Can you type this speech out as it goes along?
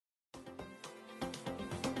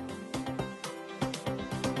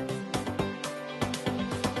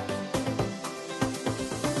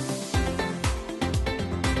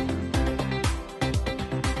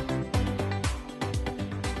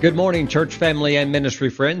Good morning, church family and ministry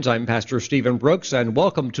friends. I'm Pastor Stephen Brooks, and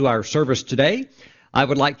welcome to our service today. I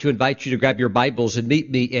would like to invite you to grab your Bibles and meet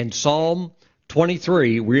me in Psalm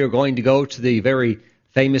 23. We are going to go to the very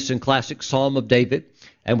famous and classic Psalm of David,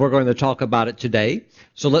 and we're going to talk about it today.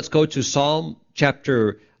 So let's go to Psalm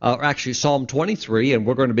 23, and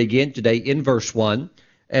we're going to begin today in verse 1,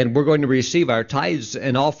 and we're going to receive our tithes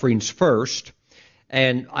and offerings first.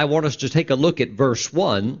 And I want us to take a look at verse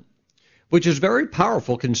 1, which is very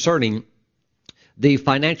powerful concerning the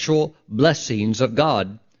financial blessings of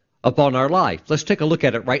God upon our life. Let's take a look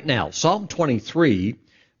at it right now. Psalm 23,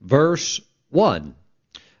 verse 1.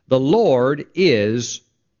 The Lord is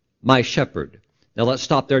my shepherd. Now let's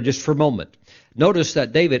stop there just for a moment. Notice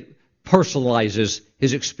that David personalizes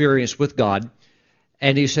his experience with God,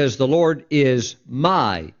 and he says, the Lord is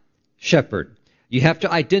my shepherd. You have to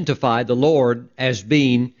identify the Lord as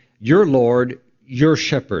being your Lord, your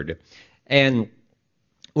shepherd. And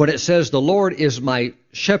when it says the Lord is my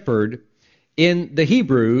shepherd, in the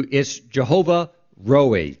Hebrew, it's Jehovah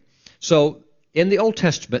Roe. So in the Old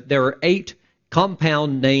Testament, there are 8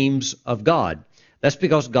 compound names of God. That's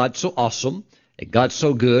because God's so awesome, and God's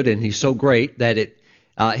so good, and He's so great that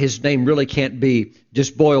His name really can't be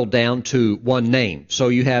just boiled down to one name. So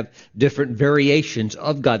you have different variations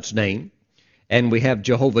of God's name. And we have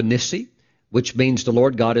Jehovah Nissi, which means the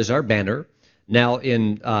Lord God is our banner. Now,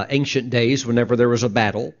 in ancient days, whenever there was a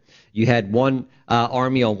battle, you had one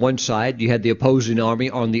army on one side, you had the opposing army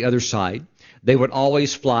on the other side. They would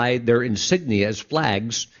always fly their insignia as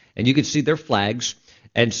flags, and you could see their flags,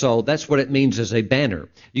 and so that's what it means as a banner.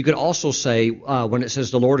 You could also say, when it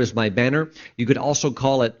says the Lord is my banner, you could also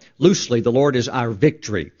call it loosely, the Lord is our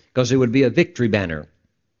victory, because it would be a victory banner.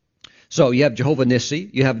 So you have Jehovah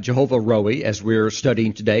Nissi, you have Jehovah Roe, as we're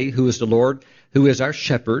studying today, who is the Lord, who is our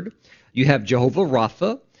shepherd. You have Jehovah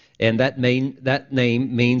Rapha, and that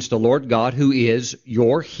name means the Lord God who is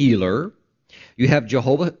your healer. You have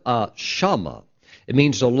Jehovah Shammah. It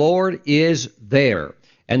means the Lord is there.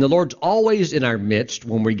 And the Lord's always in our midst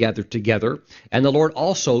when we gather together. And the Lord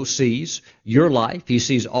also sees your life. He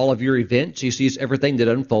sees all of your events. He sees everything that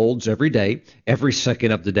unfolds every day, every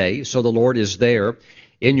second of the day. So the Lord is there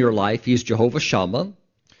in your life. He's Jehovah Shammah.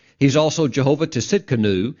 He's also Jehovah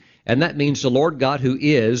Tsidkenu, and that means the Lord God who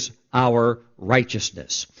is our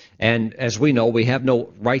righteousness. And as we know, we have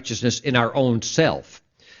no righteousness in our own self,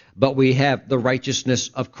 but we have the righteousness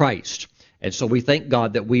of Christ. And so we thank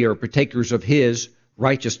God that we are partakers of His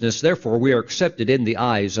righteousness. Therefore, we are accepted in the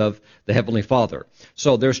eyes of the Heavenly Father.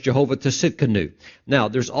 So there's Jehovah Tsidkenu. Now,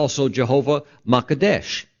 there's also Jehovah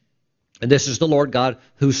Makadesh. And this is the Lord God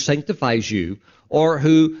who sanctifies you or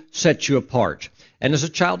who sets you apart. And as a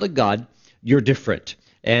child of God, you're different.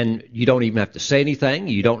 And you don't even have to say anything.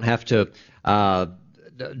 You don't have to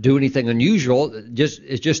do anything unusual.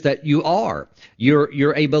 It's just that you are.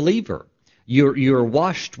 You're a believer. You're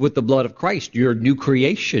washed with the blood of Christ. You're a new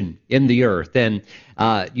creation in the earth. And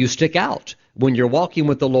you stick out. When you're walking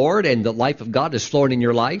with the Lord and the life of God is flowing in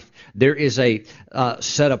your life, there is a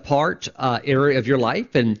set-apart area of your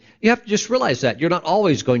life. And you have to just realize that. You're not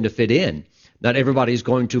always going to fit in. Not everybody's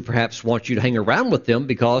going to perhaps want you to hang around with them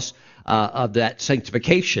because of that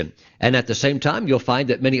sanctification. And at the same time, you'll find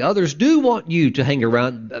that many others do want you to hang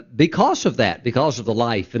around because of that, because of the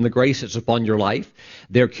life and the grace that's upon your life.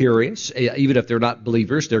 They're curious. Even if they're not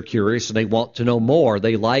believers, they're curious and they want to know more.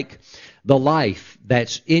 They like the life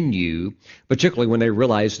that's in you, particularly when they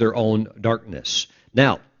realize their own darkness.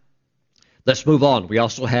 Now, let's move on. We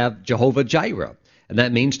also have Jehovah Jireh. And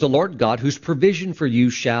that means the Lord God whose provision for you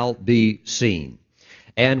shall be seen.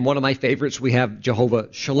 And one of my favorites, we have Jehovah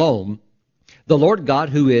Shalom, the Lord God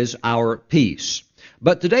who is our peace.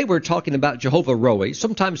 But today we're talking about Jehovah Roe,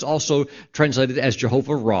 sometimes also translated as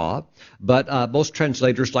Jehovah Ra, but most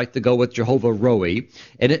translators like to go with Jehovah Roe.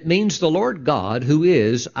 And it means the Lord God who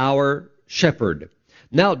is our shepherd.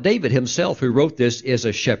 Now, David himself, who wrote this, is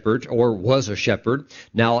a shepherd, or was a shepherd.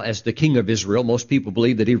 Now, as the king of Israel, most people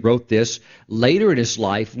believe that he wrote this later in his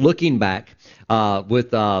life, looking back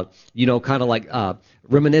with, kind of like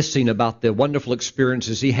reminiscing about the wonderful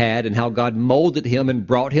experiences he had and how God molded him and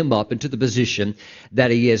brought him up into the position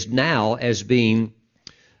that he is now as being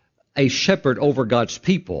a shepherd over God's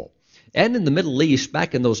people. And in the Middle East,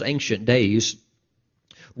 back in those ancient days,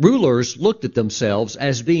 rulers looked at themselves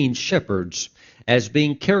as being shepherds, as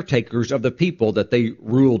being caretakers of the people that they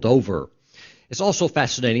ruled over. It's also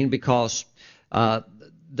fascinating because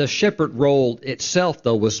the shepherd role itself,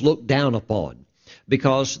 though, was looked down upon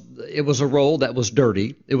because it was a role that was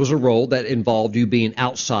dirty. It was a role that involved you being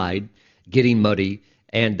outside, getting muddy,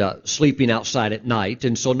 and sleeping outside at night.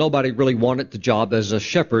 And so nobody really wanted the job as a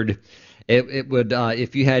shepherd. It would,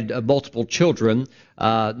 if you had multiple children,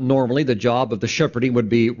 normally the job of the shepherding would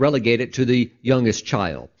be relegated to the youngest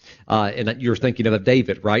child. And you're thinking of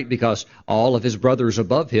David, right? Because all of his brothers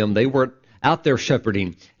above him, they weren't out there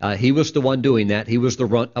shepherding. He was the one doing that. He was the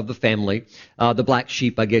runt of the family, the black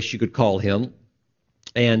sheep, I guess you could call him.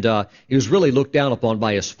 And he was really looked down upon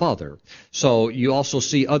by his father. So you also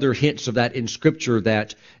see other hints of that in Scripture,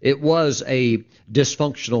 that it was a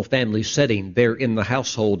dysfunctional family setting there in the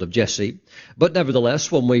household of Jesse. But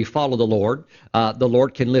nevertheless, when we follow the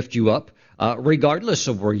Lord can lift you up. Regardless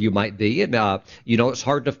of where you might be. And, it's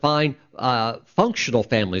hard to find functional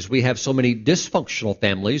families. We have so many dysfunctional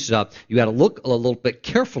families. You got to look a little bit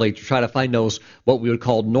carefully to try to find those what we would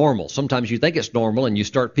call normal. Sometimes you think it's normal and you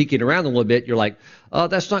start peeking around a little bit. You're like,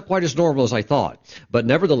 that's not quite as normal as I thought. But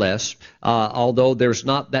nevertheless, although there's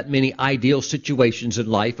not that many ideal situations in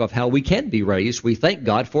life of how we can be raised, we thank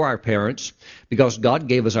God for our parents because God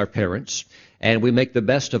gave us our parents. And we make the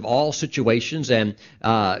best of all situations, and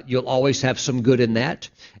you'll always have some good in that.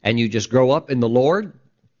 And you just grow up in the Lord.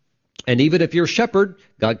 And even if you're a shepherd,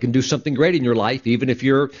 God can do something great in your life. Even if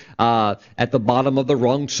you're at the bottom of the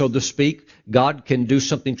rung, so to speak, God can do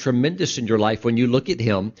something tremendous in your life when you look at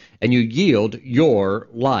Him and you yield your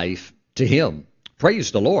life to Him.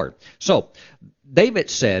 Praise the Lord. So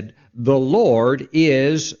David said, "The Lord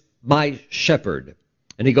is my shepherd."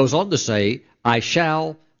 And he goes on to say, "I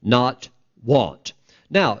shall not want."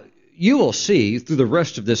 Now, you will see through the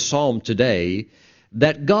rest of this psalm today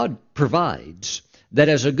that God provides, that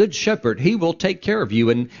as a good shepherd, He will take care of you.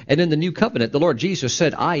 And in the new covenant, the Lord Jesus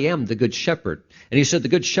said, "I am the good shepherd." And He said the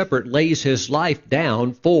good shepherd lays his life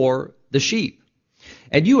down for the sheep.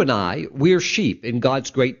 And you and I, we're sheep in God's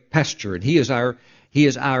great pasture, and He is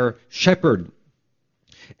our shepherd.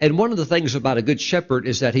 And one of the things about a good shepherd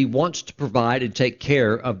is that he wants to provide and take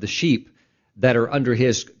care of the sheep that are under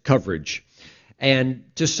his coverage. And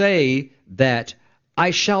to say that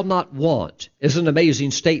I shall not want is an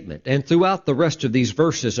amazing statement. And throughout the rest of these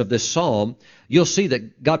verses of this psalm, you'll see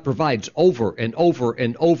that God provides over and over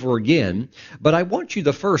and over again. But I want you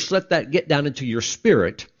to first let that get down into your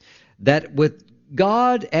spirit, that with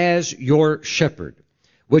God as your shepherd,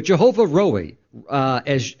 with Jehovah Rohi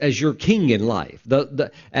as your king in life,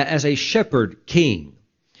 as a shepherd king,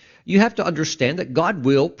 you have to understand that God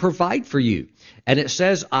will provide for you. And it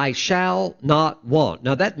says, I shall not want.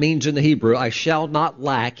 Now that means in the Hebrew, I shall not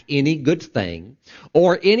lack any good thing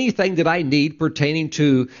or anything that I need pertaining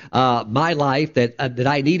to my life, that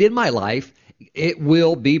I need in my life, it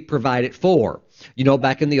will be provided for. You know,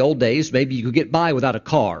 back in the old days, maybe you could get by without a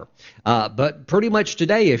car. But pretty much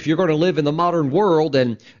today, if you're going to live in the modern world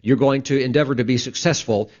and you're going to endeavor to be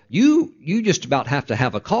successful, you just about have to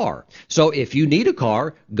have a car. So if you need a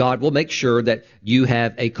car, God will make sure that you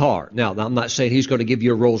have a car. Now, I'm not saying He's going to give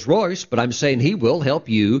you a Rolls Royce, but I'm saying He will help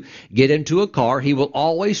you get into a car. He will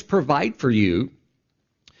always provide for you.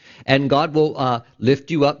 And God will lift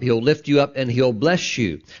you up. He'll lift you up and He'll bless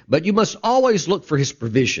you. But you must always look for His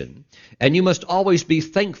provision. And you must always be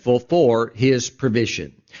thankful for His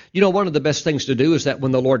provision. You know, one of the best things to do is that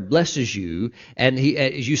when the Lord blesses you and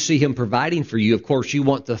as you see Him providing for you, of course, you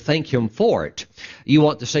want to thank Him for it. You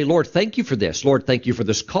want to say, Lord, thank you for this. Lord, thank you for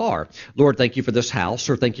this car. Lord, thank you for this house,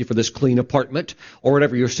 or thank you for this clean apartment, or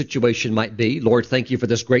whatever your situation might be. Lord, thank you for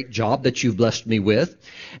this great job that you've blessed me with.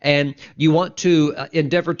 And you want to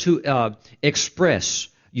endeavor to express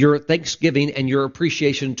your thanksgiving and your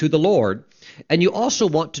appreciation to the Lord. And you also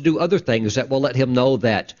want to do other things that will let Him know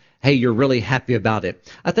that, hey, you're really happy about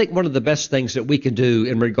it. I think one of the best things that we can do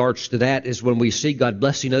in regards to that is when we see God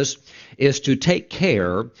blessing us is to take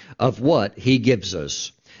care of what He gives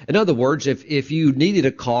us. In other words, if you needed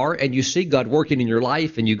a car and you see God working in your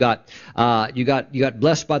life and you got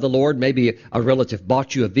blessed by the Lord, maybe a relative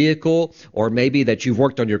bought you a vehicle, or maybe that you've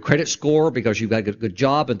worked on your credit score because you've got a good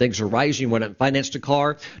job and things are rising, you went out and financed a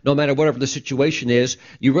car, no matter whatever the situation is,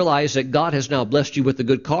 you realize that God has now blessed you with a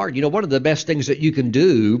good car. You know, one of the best things that you can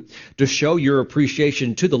do to show your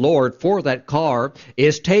appreciation to the Lord for that car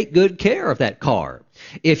is take good care of that car.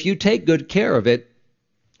 If you take good care of it,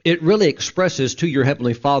 it really expresses to your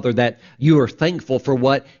Heavenly Father that you are thankful for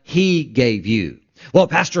what He gave you. Well,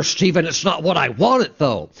 Pastor Stephen, it's not what I wanted,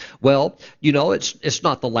 though. Well, you know, it's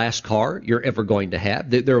not the last car you're ever going to have.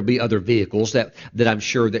 There will be other vehicles that I'm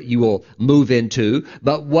sure that you will move into.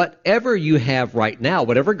 But whatever you have right now,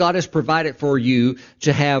 whatever God has provided for you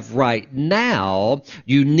to have right now,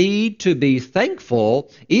 you need to be thankful,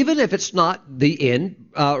 even if it's not the end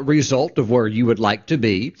result of where you would like to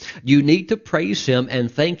be. You need to praise Him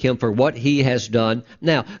and thank Him for what He has done.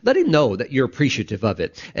 Now, let Him know that you're appreciative of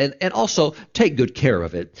it. And also, take good good care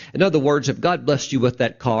of it. In other words, if God blessed you with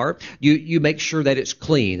that car, you make sure that it's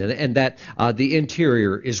clean and that the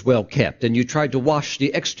interior is well kept, and you try to wash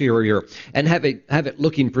the exterior and have it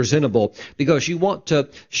looking presentable, because you want to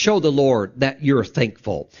show the Lord that you're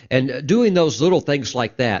thankful. And doing those little things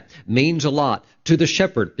like that means a lot to the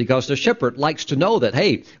shepherd, because the shepherd likes to know that,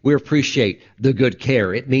 hey, we appreciate the good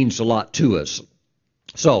care. It means a lot to us.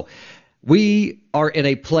 So we are in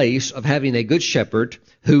a place of having a good shepherd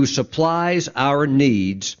who supplies our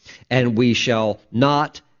needs, and we shall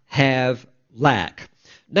not have lack.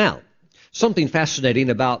 Now, something fascinating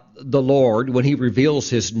about the Lord when he reveals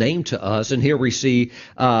his name to us, and here we see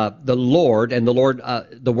the Lord, and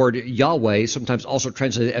the word Yahweh, sometimes also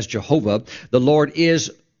translated as Jehovah. The Lord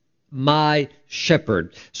is my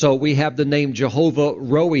shepherd. So we have the name Jehovah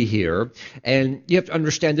Roi here, and you have to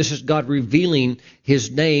understand this is God revealing his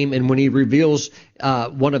name. And when he reveals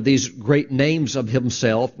one of these great names of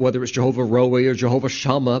himself, whether it's Jehovah Roi or Jehovah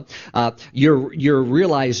Shammah, you're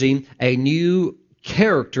realizing a new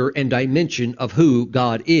character and dimension of who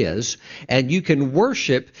God is, and you can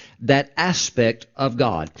worship that aspect of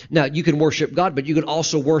God. Now, you can worship God, but you can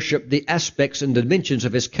also worship the aspects and dimensions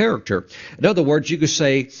of his character. In other words, you could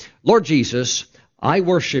say, Lord Jesus, I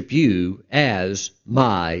worship you as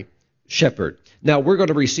my shepherd. Now, we're going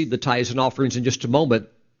to receive the tithes and offerings in just a moment,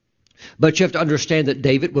 but you have to understand that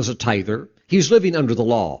David was a tither. He's living under the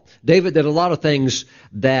law. David did a lot of things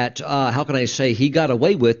that, how can I say, he got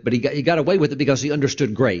away with, but he got away with it because he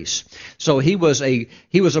understood grace. So he was a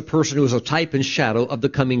person who was a type and shadow of the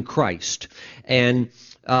coming Christ. And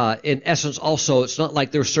in essence, also, it's not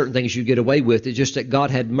like there's certain things you get away with. It's just that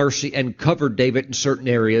God had mercy and covered David in certain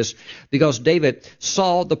areas, because David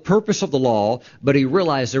saw the purpose of the law, but he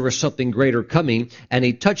realized there was something greater coming, and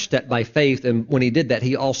he touched that by faith. And when he did that,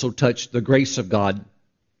 he also touched the grace of God.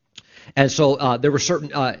 And so there were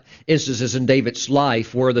certain instances in David's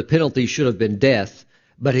life where the penalty should have been death,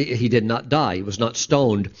 but he did not die. He was not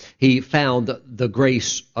stoned. He found the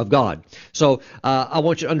grace of God. So I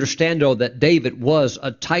want you to understand, though, that David was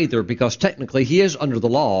a tither, because technically he is under the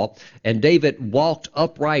law, and David walked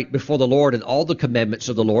upright before the Lord in all the commandments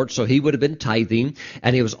of the Lord, so he would have been tithing,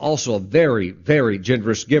 and he was also a very, very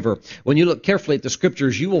generous giver. When you look carefully at the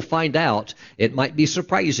scriptures, you will find out, it might be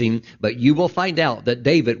surprising, but you will find out that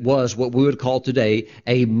David was what we would call today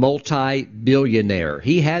a multi-billionaire.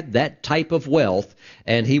 He had that type of wealth,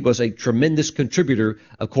 and he was a tremendous contributor,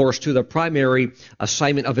 of course, to the primary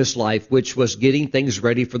assignment of his life, which was getting things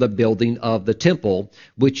ready for the building of the temple,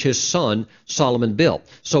 which his son Solomon built.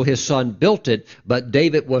 So his son built it, but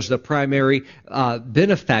David was the primary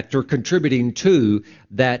benefactor, contributing to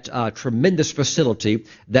that tremendous facility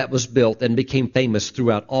that was built and became famous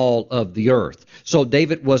throughout all of the earth. So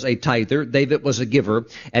David was a tither, David was a giver,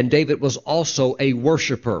 and David was also a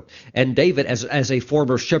worshiper. And David, as a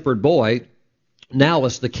former shepherd boy, now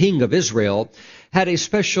as the king of Israel, had a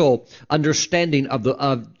special understanding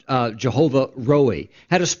of Jehovah Roi,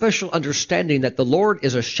 had a special understanding that the Lord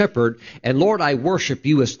is a shepherd, and Lord, I worship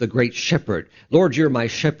you as the great shepherd. Lord, you're my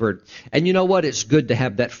shepherd. And you know what? It's good to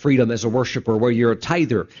have that freedom as a worshiper, where you're a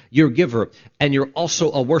tither, you're a giver, and you're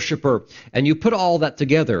also a worshiper. And you put all that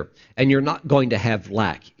together, and you're not going to have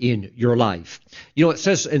lack in your life. You know, it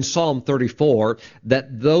says in Psalm 34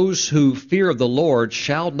 that those who fear the Lord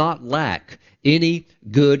shall not lack any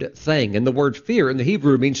good thing. And the word fear in the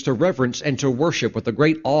Hebrew means to reverence and to worship with a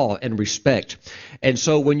great awe and respect. And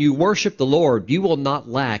so when you worship the Lord, you will not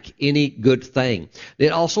lack any good thing.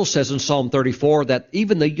 It also says in Psalm 34 that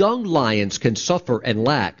even the young lions can suffer and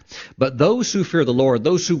lack, but those who fear the Lord,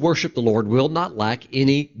 those who worship the Lord, will not lack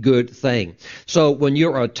any good thing. So when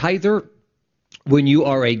you're a tither, when you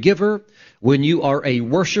are a giver, when you are a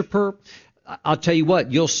worshiper, I'll tell you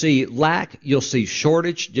what, you'll see lack, you'll see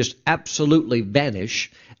shortage just absolutely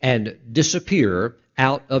vanish and disappear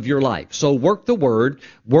out of your life. So work the word,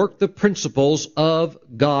 work the principles of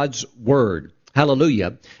God's word.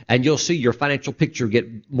 Hallelujah. And you'll see your financial picture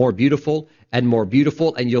get more beautiful, and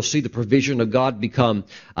you'll see the provision of God become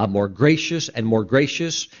more gracious and more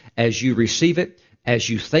gracious as you receive it. As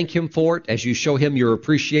you thank him for it, as you show him your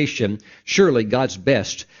appreciation, surely God's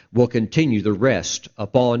best will continue the rest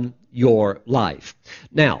upon your life.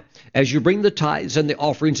 Now, as you bring the tithes and the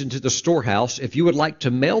offerings into the storehouse, if you would like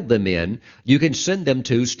to mail them in, you can send them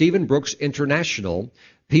to Stephen Brooks International,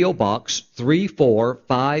 P.O. Box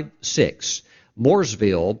 3456,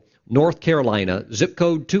 Mooresville, North Carolina, zip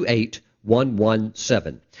code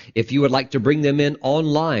 28117. If you would like to bring them in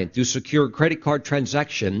online through secure credit card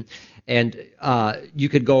transaction, And you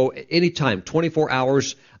could go anytime, 24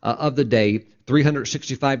 hours of the day,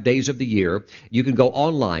 365 days of the year. You can go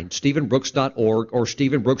online, stephenbrooks.org or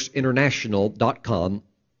stephenbrooksinternational.com,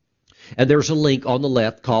 and there's a link on the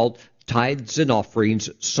left called Tithes and Offerings,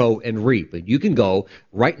 Sow and Reap. And you can go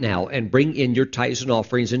right now and bring in your tithes and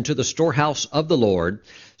offerings into the storehouse of the Lord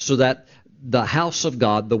so that the house of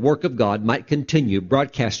God, the work of God, might continue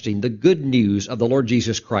broadcasting the good news of the Lord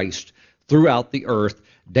Jesus Christ throughout the earth,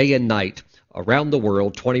 day and night, around the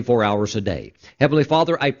world, 24 hours a day. Heavenly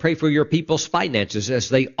Father, I pray for your people's finances as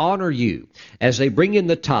they honor you, as they bring in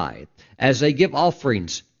the tithe, as they give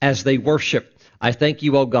offerings, as they worship. I thank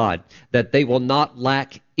you, O God, that they will not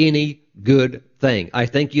lack any good thing. I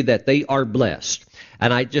thank you that they are blessed.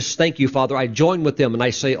 And I just thank you, Father. I join with them and I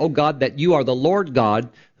say, oh God, that you are the Lord God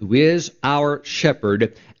who is our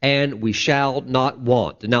shepherd, and we shall not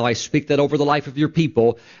want. And now I speak that over the life of your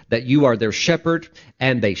people, that you are their shepherd,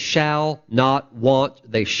 and they shall not want,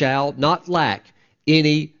 they shall not lack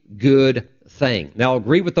any good thing. Now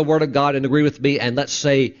agree with the Word of God and agree with me, and let's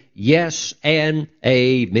say yes and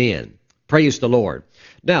amen. Praise the Lord.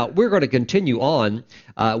 Now, we're going to continue on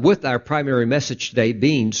with our primary message today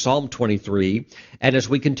being Psalm 23. And as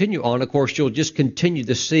we continue on, of course, you'll just continue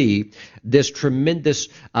to see this tremendous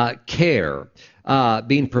care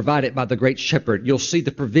being provided by the great shepherd. You'll see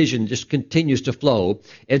the provision just continues to flow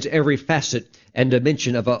into every facet and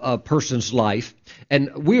dimension of a person's life.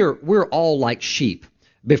 And we're all like sheep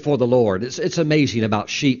before the Lord. It's amazing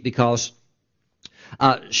about sheep because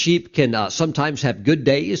sheep can sometimes have good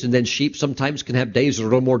days, and then sheep sometimes can have days that are a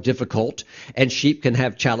little more difficult, and sheep can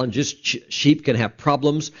have challenges. Sheep can have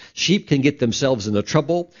problems. Sheep can get themselves into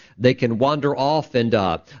trouble. They can wander off and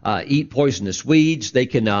eat poisonous weeds. They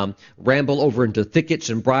can ramble over into thickets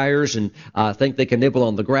and briars and think they can nibble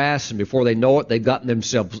on the grass, and before they know it, they've gotten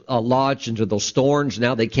themselves lodged into those thorns.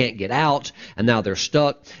 Now they can't get out, and now they're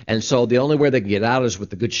stuck. And so the only way they can get out is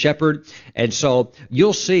with the good shepherd. And so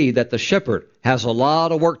you'll see that the shepherd has a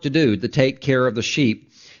lot of work to do to take care of the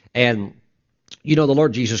sheep. And you know, the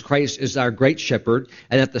Lord Jesus Christ is our great shepherd,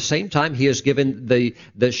 and at the same time, he has given the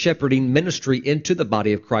shepherding ministry into the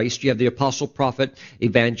body of Christ. You have the apostle, prophet,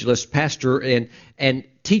 evangelist, pastor, and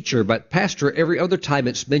teacher, but pastor, every other time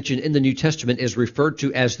it's mentioned in the New Testament, is referred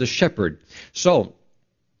to as the shepherd. So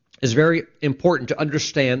it's very important to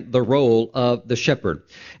understand the role of the shepherd.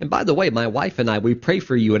 And by the way, my wife and I, we pray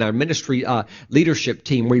for you, and our ministry leadership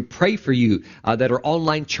team, we pray for you that are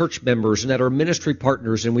online church members and that are ministry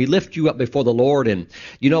partners, and we lift you up before the Lord. And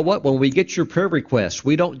you know what? When we get your prayer requests,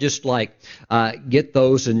 we don't just get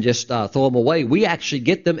those and just throw them away. We actually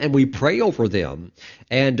get them and we pray over them.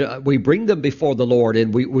 And we bring them before the Lord,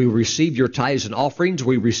 and we receive your tithes and offerings.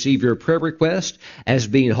 We receive your prayer request as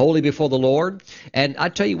being holy before the Lord. And I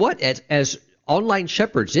tell you what, as online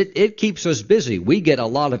shepherds, it keeps us busy. We get a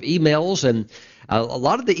lot of emails, and a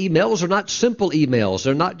lot of the emails are not simple emails.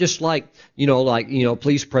 They're not just like,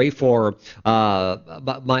 please pray for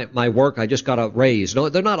my work. I just got a raise. No,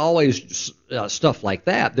 they're not always stuff like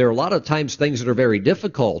that. There are a lot of times things that are very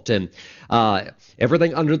difficult, and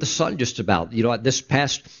everything under the sun just about. You know, this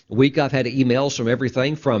past week I've had emails from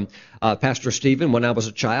everything from Pastor Stephen. When I was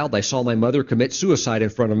a child, I saw my mother commit suicide in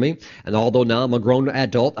front of me, and although now I'm a grown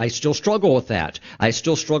adult, I still struggle with that. I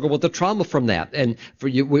still struggle with the trauma from that. And for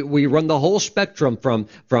you, we run the whole spectrum from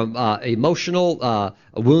emotional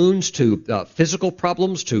wounds to physical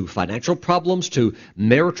problems to financial problems to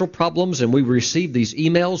marital problems, and we receive these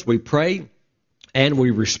emails, we pray, and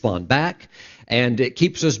we respond back. And it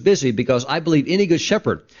keeps us busy because I believe any good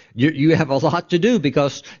shepherd, you have a lot to do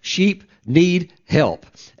because sheep need help.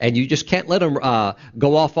 And you just can't let them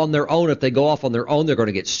go off on their own. If they go off on their own, they're going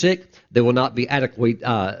to get sick. They will not be adequately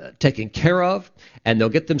taken care of, and they'll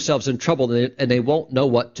get themselves in trouble, and they won't know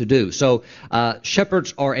what to do. So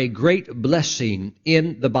shepherds are a great blessing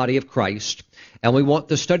in the body of Christ. And we want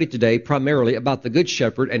to study today primarily about the good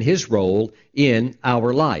shepherd and his role in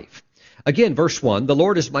our life. Again, verse 1, the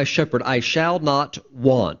Lord is my shepherd, I shall not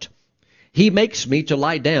want. He makes me to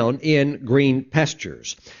lie down in green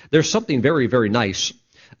pastures. There's something very, very nice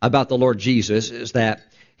about the Lord Jesus, is that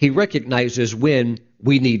he recognizes when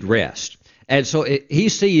we need rest. And so he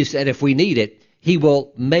sees that if we need it, he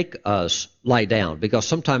will make us lie down, because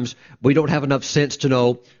sometimes we don't have enough sense to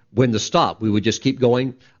know when to stop. We would just keep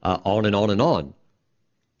going on and on and on.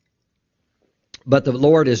 But the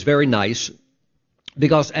Lord is very nice,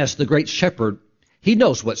 because as the great shepherd, he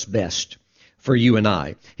knows what's best for you and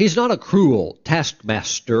I. He's not a cruel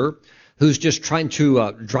taskmaster who's just trying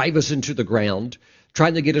to drive us into the ground,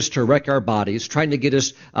 trying to get us to wreck our bodies, trying to get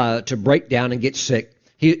us to break down and get sick.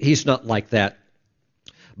 He's not like that.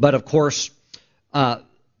 But of course,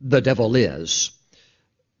 the devil is.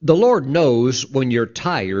 The Lord knows when you're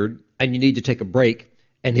tired and you need to take a break,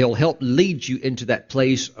 and he'll help lead you into that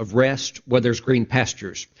place of rest where there's green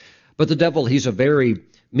pastures. But the devil, he's a very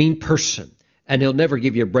mean person, and he'll never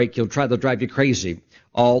give you a break. He'll try to drive you crazy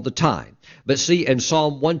all the time. But see, in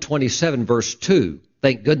Psalm 127, verse 2,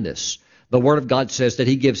 thank goodness, the Word of God says that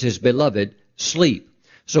he gives his beloved sleep.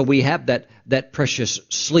 So we have that precious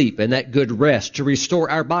sleep and that good rest to restore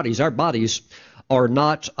our bodies. Our bodies are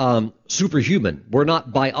not superhuman. We're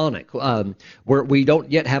not bionic. We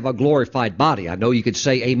don't yet have a glorified body. I know you could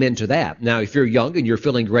say amen to that. Now, if you're young and you're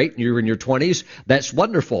feeling great and you're in your 20s, that's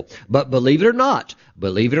wonderful. But believe it or not,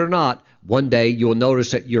 one day you'll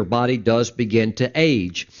notice that your body does begin to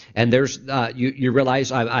age. And there's you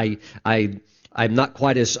realize I'm not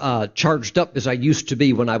quite as charged up as I used to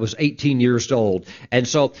be when I was 18 years old. And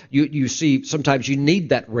so you see, sometimes you need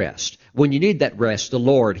that rest. When you need that rest, the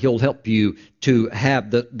Lord, he'll help you to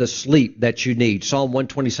have the sleep that you need. Psalm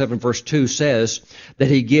 127 verse 2 says that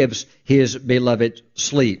he gives his beloved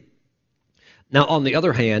sleep. Now, on the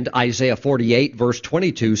other hand, Isaiah 48 verse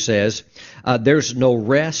 22 says, there's no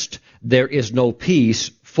rest, there is no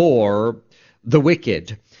peace for the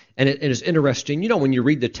wicked. And it is interesting, when you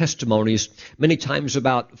read the testimonies many times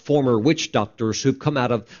about former witch doctors who've come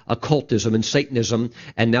out of occultism and Satanism,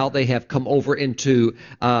 and now they have come over into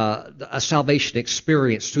a salvation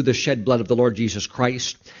experience through the shed blood of the Lord Jesus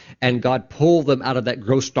Christ, and God pulled them out of that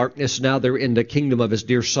gross darkness. Now they're in the kingdom of his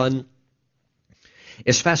dear Son.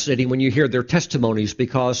 It's fascinating when you hear their testimonies,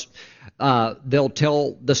 because they'll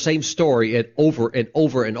tell the same story over and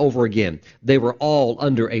over and over again. They were all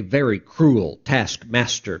under a very cruel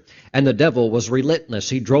taskmaster, and the devil was relentless.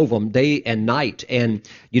 He drove them day and night. And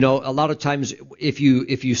a lot of times, if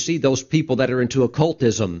you see those people that are into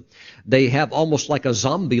occultism, they have almost like a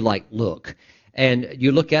zombie-like look. And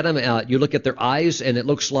you look at them, you look at their eyes, and it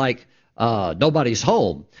looks like nobody's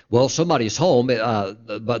home. Well, somebody's home,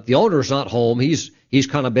 but the owner's not home. He's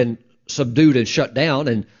kind of been subdued and shut down,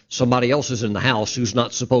 and somebody else is in the house who's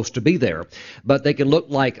not supposed to be there. But they can look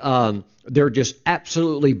like they're just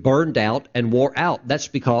absolutely burned out and wore out. That's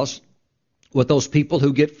because with those people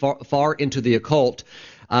who get far into the occult,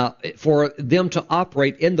 for them to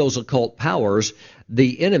operate in those occult powers,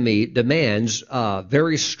 the enemy demands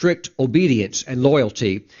very strict obedience and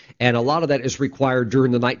loyalty, and a lot of that is required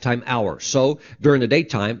during the nighttime hours. So during the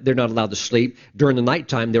daytime, they're not allowed to sleep. During the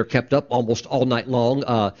nighttime, they're kept up almost all night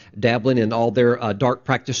long, dabbling in all their dark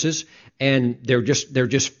practices, and they're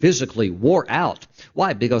just physically wore out.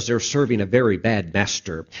 Why? Because they're serving a very bad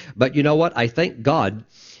master. But you know what? I thank God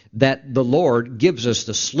that the Lord gives us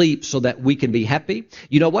the sleep so that we can be happy.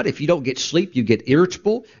 You know what? If you don't get sleep, you get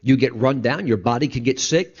irritable, you get run down, your body can get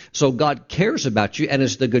sick. So God cares about you, and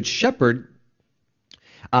as the good shepherd,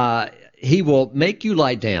 he will make you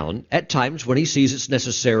lie down at times when he sees it's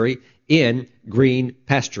necessary in green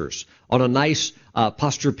pastures on a nice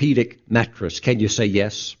Posturepedic mattress. Can you say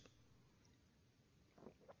yes?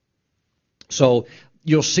 So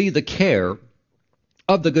you'll see the care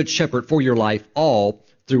of the good shepherd for your life all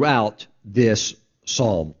throughout this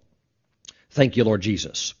psalm. Thank you, Lord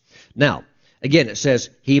Jesus. Now, again, it says,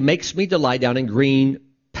 he makes me to lie down in green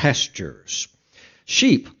pastures.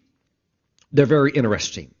 Sheep, they're very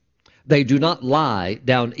interesting. They do not lie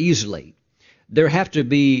down easily. There have to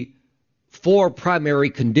be 4 primary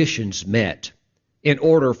conditions met in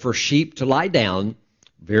order for sheep to lie down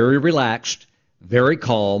very relaxed, very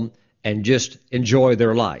calm, and just enjoy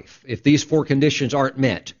their life. If these 4 conditions aren't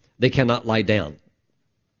met, they cannot lie down.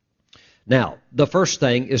 Now, the first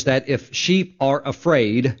thing is that if sheep are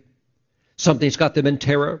afraid, something's got them in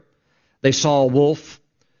terror, they saw a wolf,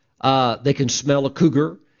 they can smell a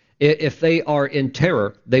cougar. If they are in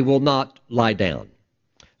terror, they will not lie down.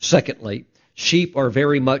 Secondly, sheep are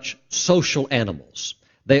very much social animals.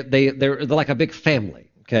 They're like a big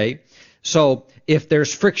family, okay? So if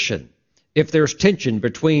there's friction, if there's tension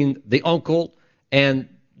between the uncle and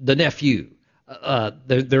the nephew,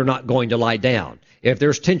 they're not going to lie down. If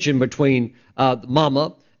there's tension between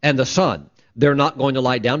mama and the son, they're not going to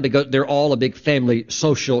lie down because they're all a big family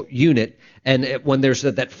social unit. And when there's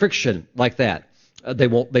that friction like that, they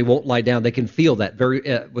won't lie down. They can feel that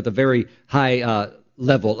with a very high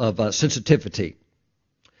level of sensitivity.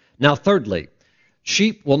 Now, thirdly,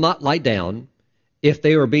 sheep will not lie down if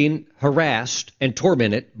they are being harassed and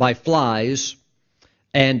tormented by flies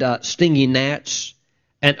and stinging gnats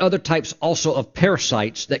and other types also of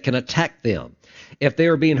parasites that can attack them. If they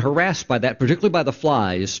are being harassed by that, particularly by the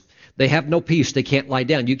flies, they have no peace. They can't lie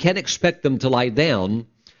down. You can't expect them to lie down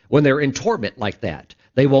when they're in torment like that.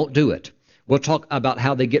 They won't do it. We'll talk about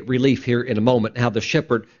how they get relief here in a moment, how the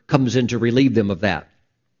shepherd comes in to relieve them of that.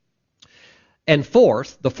 And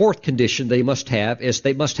fourth, the fourth condition they must have is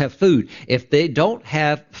they must have food. If they don't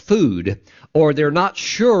have food, or they're not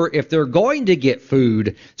sure if they're going to get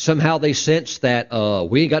food, somehow they sense that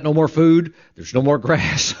we ain't got no more food, there's no more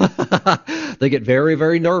grass. They get very,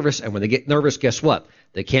 very nervous, and when they get nervous, guess what?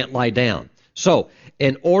 They can't lie down. So,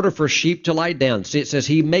 in order for sheep to lie down, see, it says,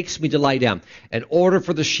 he makes me to lie down. In order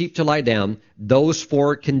for the sheep to lie down, those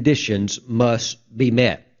four conditions must be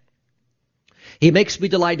met. He makes me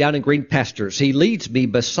to lie down in green pastures. He leads me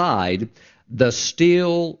beside the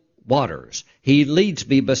still waters. He leads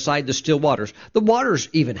me beside the still waters. The waters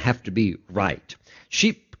even have to be right.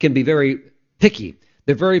 Sheep can be very picky.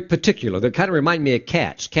 They're very particular. They kind of remind me of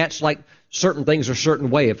cats. Cats like certain things a certain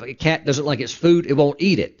way. If a cat doesn't like its food, it won't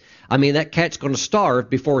eat it. I mean, that cat's going to starve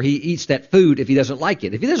before he eats that food if he doesn't like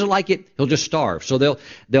it. If he doesn't like it, he'll just starve. So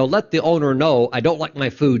they'll let the owner know, I don't like my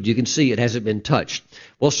food. You can see it hasn't been touched.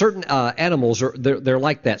 Well, certain animals they're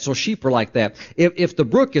like that. So sheep are like that. If the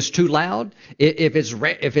brook is too loud, if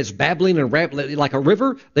it's babbling and rambling like a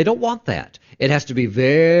river, they don't want that. It has to be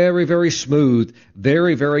very, very smooth,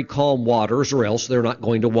 very, very calm waters, or else they're not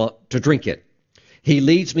going to want to drink it. He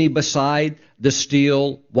leads me beside the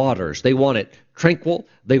still waters. They want it tranquil.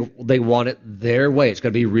 They want it their way. It's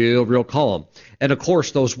going to be real, real calm. And of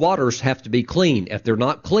course, those waters have to be clean. If they're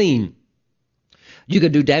not clean, you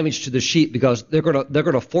can do damage to the sheep because they're going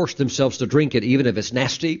to force themselves to drink it, even if it's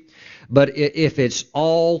nasty. But if it's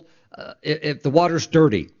all, if the water's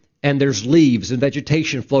dirty, and there's leaves and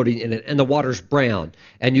vegetation floating in it, and the water's brown,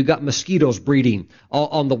 and you got mosquitoes breeding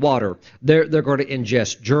on the water, they're going to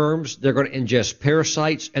ingest germs, they're going to ingest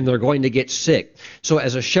parasites, and they're going to get sick. So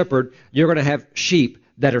as a shepherd, you're going to have sheep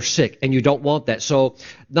that are sick, and you don't want that. So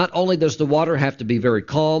not only does the water have to be very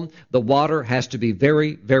calm, the water has to be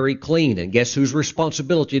very, very clean. And guess whose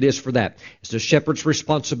responsibility it is for that? It's the shepherd's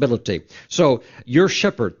responsibility. So your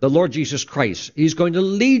shepherd, the Lord Jesus Christ, he's going to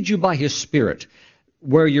lead you by his Spirit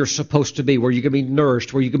where you're supposed to be, where you can be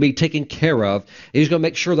nourished, where you can be taken care of. He's going to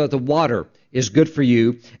make sure that the water is good for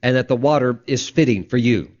you and that the water is fitting for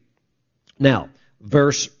you. Now,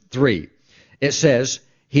 verse 3, it says,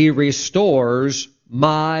 he restores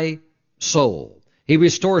my soul. He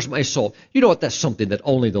restores my soul. You know what? That's something that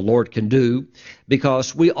only the Lord can do,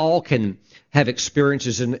 because we all can have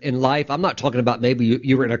experiences in life. I'm not talking about maybe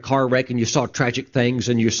you were in a car wreck and you saw tragic things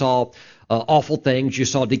and you saw awful things, you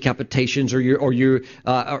saw decapitations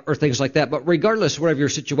or things like that. But regardless of whatever your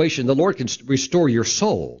situation, the Lord can restore your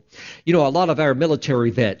soul. You know, a lot of our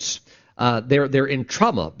military vets, they're in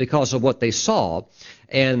trauma because of what they saw.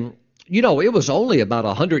 And, you know, it was only about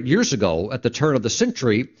 100 years ago at the turn of the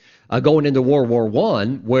century, going into World War I,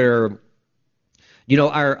 where, you know,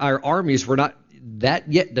 our armies were not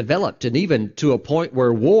that yet developed, and even to a point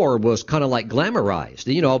where war was kind of like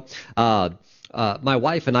glamorized. You know, my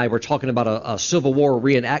wife and I were talking about a Civil War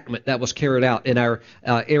reenactment that was carried out in our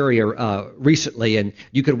area recently, and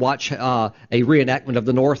you could watch a reenactment of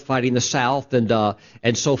the North fighting the South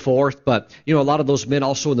and so forth. But you know, a lot of those men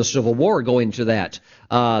also in the Civil War going to that.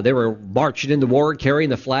 They were marching in the war, carrying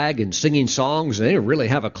the flag and singing songs, and they didn't really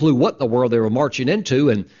have a clue what in the world they were marching into.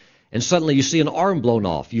 And suddenly you see an arm blown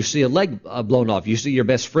off, you see a leg blown off, you see your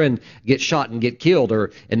best friend get shot and get killed,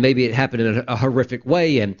 and maybe it happened in a horrific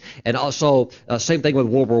way. And also same thing with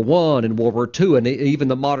World War I and World War II, and even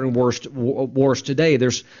the modern wars today.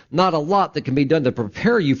 There's not a lot that can be done to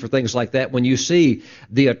prepare you for things like that. When you see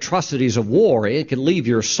the atrocities of war, it can leave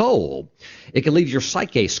your soul, it can leave your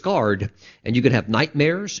psyche scarred, and you can have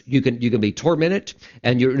nightmares. You can be tormented,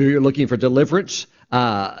 and you're looking for deliverance.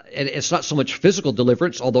 And it's not so much physical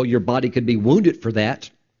deliverance, although your body could be wounded for that,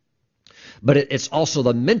 but it's also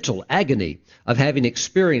the mental agony of having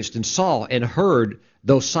experienced and saw and heard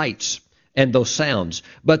those sights and those sounds.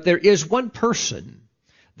 But there is one person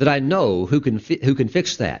that I know who can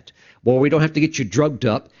fix that. Well, we don't have to get you drugged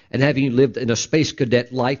up and having you lived in a space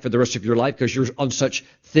cadet life for the rest of your life because you're on such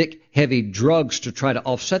thick, heavy drugs to try to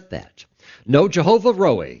offset that. No, Jehovah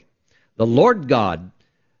Roe, the Lord God,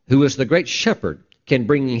 who is the great shepherd, can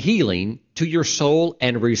bring healing to your soul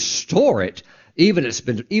and restore it, even if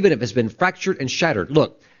it's been fractured and shattered.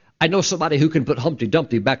 Look, I know somebody who can put Humpty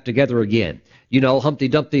Dumpty back together again. You know, Humpty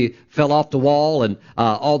Dumpty fell off the wall, and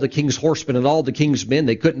all the king's horsemen and all the king's men,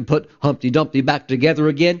 they couldn't put Humpty Dumpty back together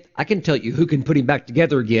again. I can tell you who can put him back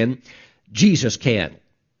together again. Jesus can.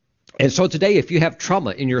 And so today, if you have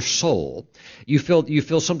trauma in your soul, you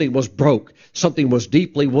feel something was broke, something was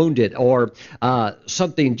deeply wounded, or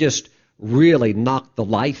something just really knocked the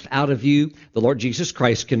life out of you, the Lord Jesus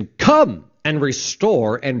Christ can come and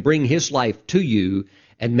restore and bring his life to you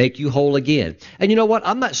and make you whole again. And you know what?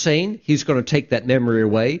 I'm not saying he's going to take that memory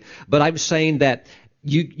away, but I'm saying that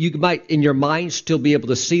You might in your mind still be able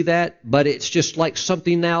to see that, but it's just like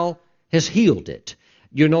something now has healed it.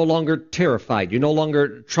 You're no longer terrified. You're no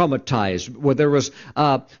longer traumatized. Where there was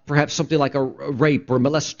perhaps something like a rape or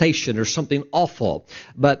molestation or something awful.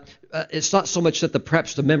 But it's not so much that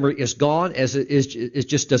perhaps the memory is gone as it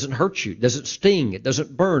just doesn't hurt you. It doesn't sting. It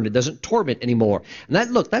doesn't burn. It doesn't torment anymore. And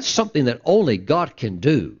that's something that only God can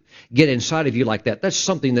do. Get inside of you like that. That's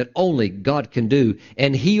something that only God can do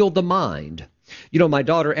and heal the mind. You know, my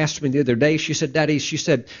daughter asked me the other day, she said, Daddy,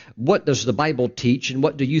 what does the Bible teach and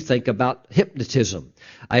what do you think about hypnotism?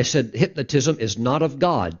 I said, hypnotism is not of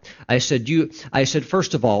God. I said,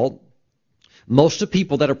 first of all, most of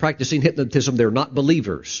people that are practicing hypnotism, they're not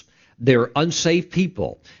believers. They're unsaved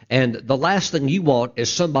people. And the last thing you want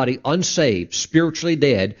is somebody unsaved, spiritually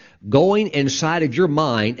dead, going inside of your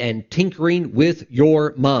mind and tinkering with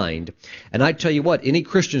your mind. And I tell you what, any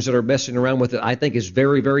Christians that are messing around with it, I think is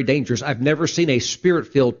very, very dangerous. I've never seen a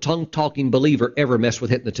spirit-filled, tongue-talking believer ever mess with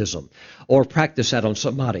hypnotism or practice that on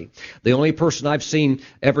somebody. The only person I've seen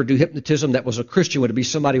ever do hypnotism that was a Christian would be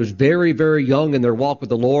somebody who was very, very young in their walk with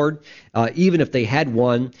the Lord, even if they had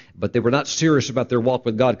one, but they were not serious about their walk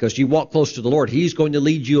with God, because you walk close to the Lord, He's going to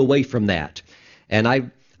lead you away from that. And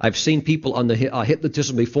I've seen people on the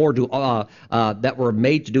hypnotism before that were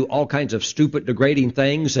made to do all kinds of stupid, degrading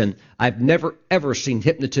things, and I've never, ever seen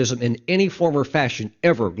hypnotism in any form or fashion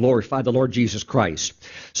ever glorify the Lord Jesus Christ.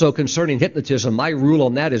 So concerning hypnotism, my rule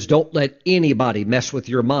on that is don't let anybody mess with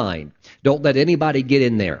your mind. Don't let anybody get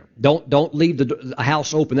in there. Don't leave the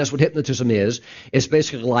house open. That's what hypnotism is. It's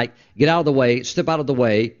basically like, get out of the way, step out of the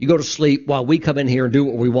way, you go to sleep while we come in here and do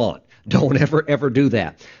what we want. Don't ever do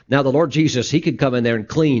that. Now, the Lord Jesus, He can come in there and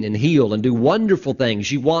clean and heal and do wonderful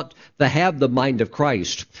things. You want to have the mind of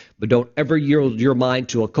Christ, but don't ever yield your mind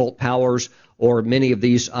to occult powers or many of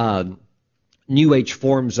these New Age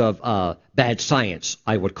forms of bad science,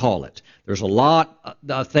 I would call it. There's a lot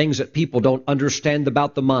of things that people don't understand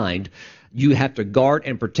about the mind. You have to guard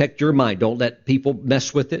and protect your mind. Don't let people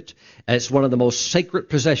mess with it. It's one of the most sacred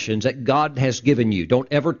possessions that God has given you. Don't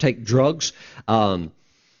ever take drugs.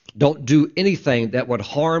 Don't do anything that would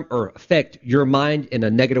harm or affect your mind in a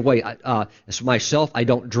negative way. As for myself, I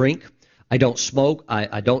don't drink. I don't smoke.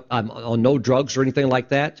 I'm on no drugs or anything like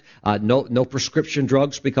that. No prescription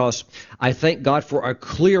drugs, because I thank God for a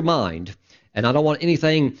clear mind, and I don't want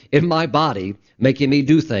anything in my body making me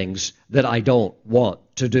do things that I don't want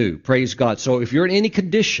to do. Praise God. So if you're in any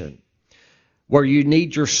condition where you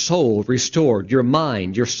need your soul restored, your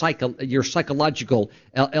mind, your psychological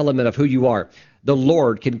element of who you are, the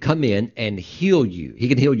Lord can come in and heal you. He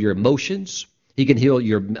can heal your emotions. He can heal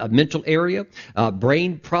your mental area,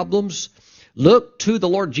 brain problems. Look to the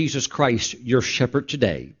Lord Jesus Christ, your shepherd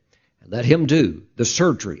today, and let Him do the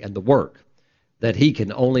surgery and the work that He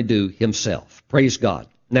can only do Himself. Praise God.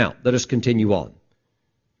 Now, let us continue on.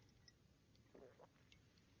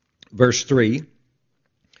 Verse 3,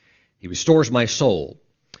 He restores my soul.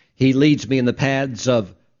 He leads me in the paths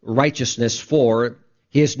of righteousness for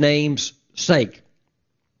His name's sake.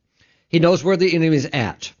 He knows where the enemy is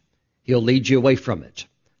at. He'll lead you away from it.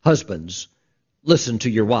 Husbands, listen to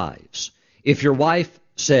your wives. If your wife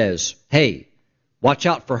says, hey, watch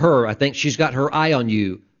out for her, I think she's got her eye on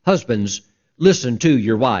you. Husbands, listen to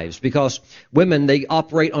your wives, because women, they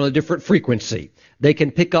operate on a different frequency. They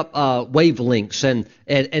can pick up wavelengths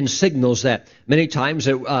and signals that many times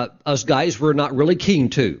us guys we're not really keen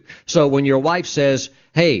to. So when your wife says,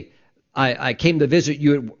 hey, I came to visit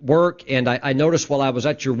you at work, and I noticed while I was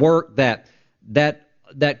at your work that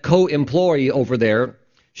co-employee over there,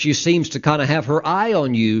 she seems to kind of have her eye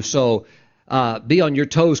on you, so be on your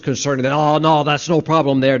toes concerning that. Oh, no, that's no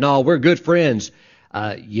problem there. No, we're good friends.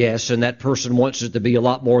 Yes, and that person wants it to be a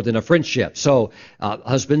lot more than a friendship. So,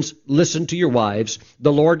 husbands, listen to your wives.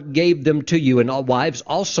 The Lord gave them to you, and wives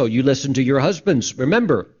also, you listen to your husbands.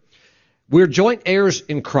 Remember, we're joint heirs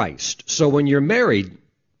in Christ. So when you're married,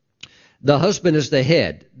 the husband is the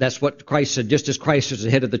head. That's what Christ said. Just as Christ is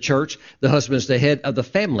the head of the church, the husband is the head of the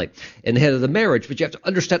family and the head of the marriage. But you have to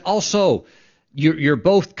understand also, you're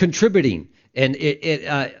both contributing. And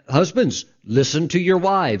husbands, listen to your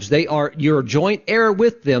wives. They are your joint heir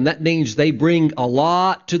with them. That means they bring a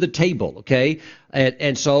lot to the table, okay?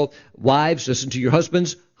 And so, wives, listen to your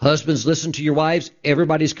husbands. Husbands, listen to your wives.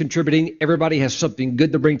 Everybody's contributing. Everybody has something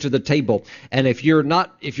good to bring to the table. And if you're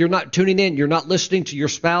not tuning in, you're not listening to your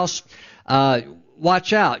spouse,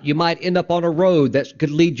 watch out. You might end up on a road that could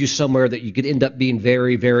lead you somewhere that you could end up being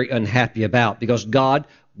very, very unhappy about, because God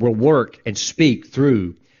will work and speak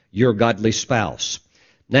through your godly spouse.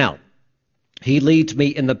 Now, He leads me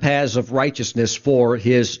in the paths of righteousness for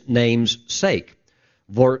His name's sake.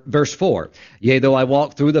 Verse 4, yea, though I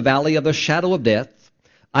walk through the valley of the shadow of death,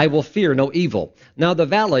 I will fear no evil. Now, the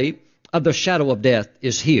valley of the shadow of death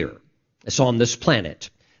is here. It's on this planet.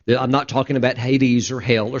 I'm not talking about Hades or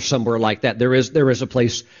hell or somewhere like that. There is a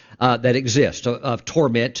place that exists of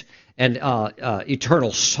torment and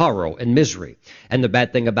eternal sorrow and misery. And the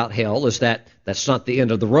bad thing about hell is that that's not the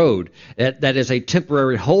end of the road. That is a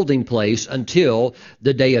temporary holding place until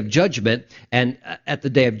the day of judgment. And at the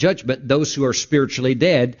day of judgment, those who are spiritually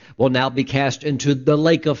dead will now be cast into the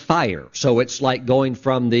lake of fire. So it's like going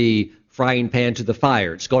from the frying pan to the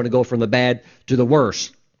fire. It's going to go from the bad to the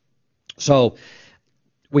worse. So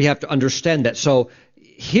we have to understand that. So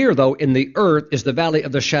here, though, in the earth is the valley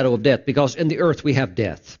of the shadow of death, because in the earth we have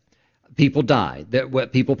death. People die.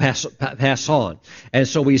 People pass on. And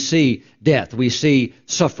so we see death. We see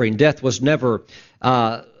suffering. Death was never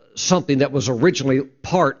something that was originally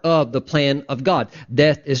part of the plan of God.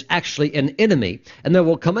 Death is actually an enemy. And there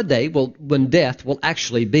will come a day when death will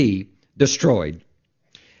actually be destroyed.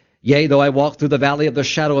 Yea, though I walk through the valley of the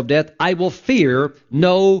shadow of death, I will fear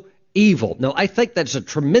no evil. Now, I think that's a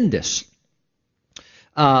tremendous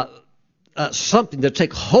something to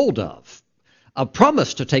take hold of. A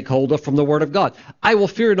promise to take hold of from the Word of God. I will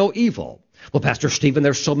fear no evil. Well, Pastor Stephen,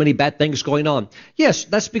 there's so many bad things going on. Yes,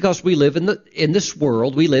 that's because we live in this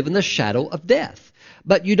world. We live in the shadow of death.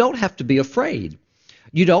 But you don't have to be afraid.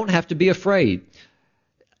 You don't have to be afraid.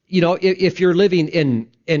 You know, if you're living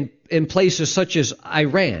in places such as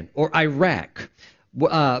Iran or Iraq,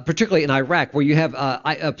 particularly in Iraq, where you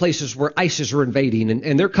have places where ISIS are invading,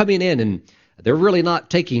 and they're coming in, and they're really not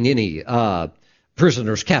taking any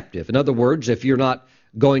prisoners captive. In other words, if you're not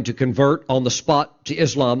going to convert on the spot to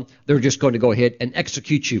Islam, they're just going to go ahead and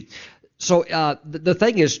execute you. So the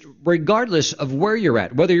thing is, regardless of where you're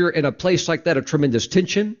at, whether you're in a place like that of tremendous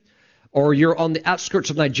tension, or you're on the outskirts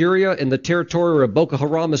of Nigeria in the territory where Boko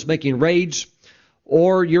Haram is making raids,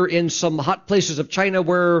 or you're in some hot places of China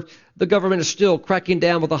where the government is still cracking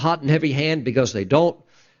down with a hot and heavy hand because they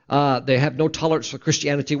have no tolerance for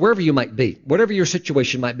Christianity, wherever you might be, whatever your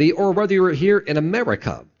situation might be, or whether you're here in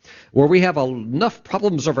America, where we have enough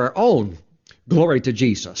problems of our own, glory to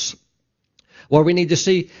Jesus, where we need to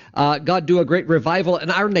see God do a great revival in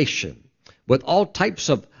our nation with all types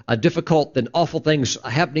of difficult and awful things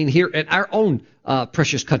happening here in our own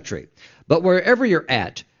precious country. But wherever you're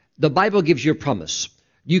at, the Bible gives you a promise.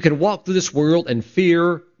 You can walk through this world and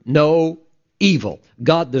fear no evil.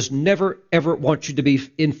 God does never, ever want you to be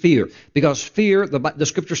in fear, because fear, the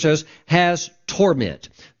Scripture says, has torment.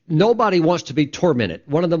 Nobody wants to be tormented.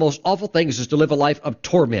 One of the most awful things is to live a life of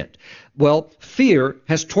torment. Well, fear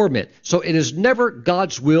has torment. So it is never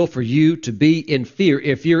God's will for you to be in fear.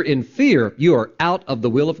 If you're in fear, you are out of the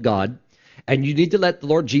will of God, and you need to let the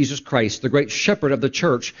Lord Jesus Christ, the great shepherd of the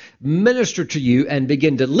church, minister to you and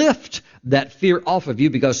begin to lift that fear off of you,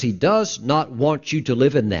 because he does not want you to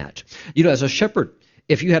live in that. You know, as a shepherd,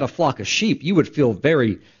 if you had a flock of sheep, you would feel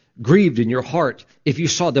very grieved in your heart if you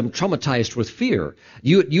saw them traumatized with fear.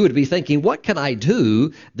 You would be thinking, what can I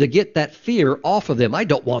do to get that fear off of them? I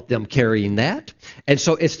don't want them carrying that. And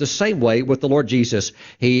so it's the same way with the Lord Jesus.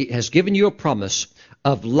 He has given you a promise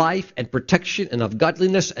of life and protection and of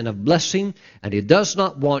godliness and of blessing, and he does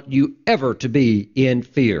not want you ever to be in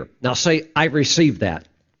fear. Now say, I receive that.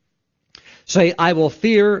 Say, I will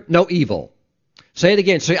fear no evil. Say it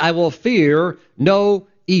again. Say, I will fear no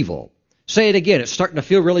evil. Say it again. It's starting to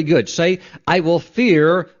feel really good. Say, I will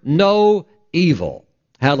fear no evil.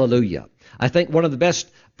 Hallelujah. I think one of the best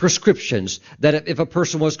prescriptions, that if a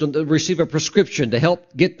person was going to receive a prescription to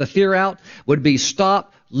help get the fear out, would be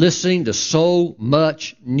stop listening to so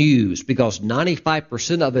much news, because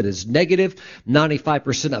 95% of it is negative,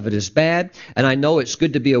 95% of it is bad. And I know it's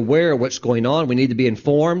good to be aware of what's going on. We need to be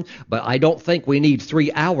informed, but I don't think we need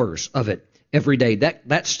 3 hours of it every day.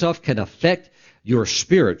 That stuff can affect your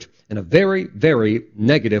spirit in a very, very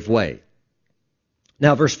negative way.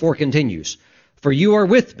 Now, verse 4 continues, for you are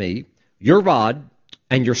with me, your rod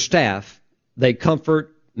and your staff, they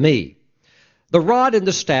comfort me. The rod and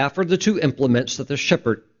the staff are the two implements that the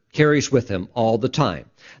shepherd carries with him all the time.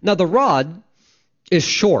 Now, the rod is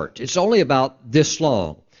short. It's only about this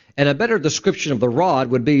long. And a better description of the rod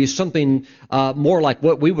would be something more like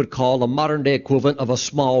what we would call a modern-day equivalent of a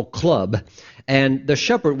small club. And the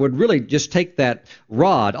shepherd would really just take that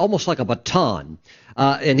rod, almost like a baton,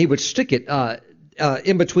 and he would stick it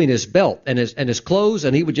in between his belt and his clothes,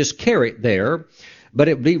 and he would just carry it there. But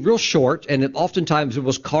it would be real short, and oftentimes it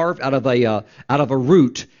was carved out of a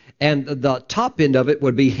root, and the top end of it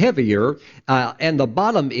would be heavier, and the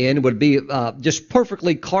bottom end would be just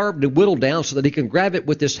perfectly carved and whittled down so that he can grab it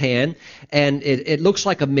with his hand, and it looks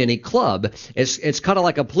like a mini club. It's kind of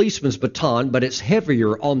like a policeman's baton, but it's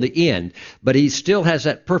heavier on the end. But he still has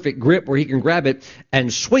that perfect grip where he can grab it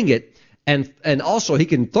and swing it, and also he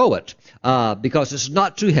can throw it because it's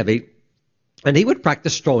not too heavy. And he would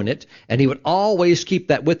practice throwing it, and he would always keep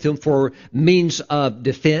that with him for means of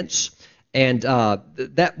defense. And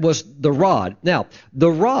that was the rod. Now,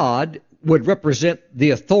 the rod would represent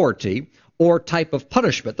the authority or type of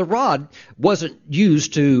punishment. The rod wasn't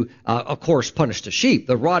used to, of course, punish the sheep.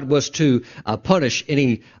 The rod was to punish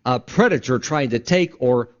any predator trying to take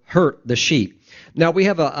or hurt the sheep. Now, we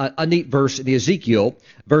have a neat verse in Ezekiel,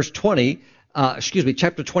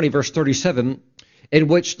 chapter 20, verse 37, in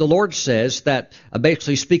which the Lord says that,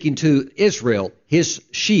 basically speaking to Israel, his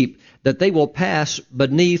sheep, that they will pass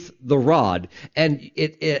beneath the rod. And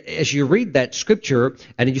as you read that scripture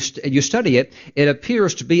and you study it, it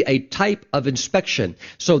appears to be a type of inspection.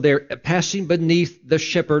 So they're passing beneath the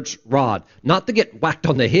shepherd's rod, not to get whacked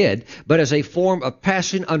on the head, but as a form of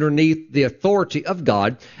passing underneath the authority of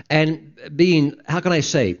God and being, how can I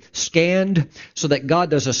say, scanned, so that God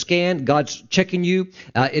does a scan. God's checking you.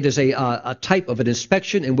 It is a type of an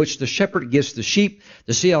inspection in which the shepherd gives the sheep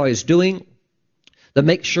to see how he's doing, to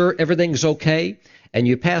make sure everything's okay, and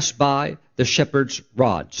you pass by the shepherd's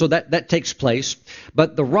rod. So that takes place.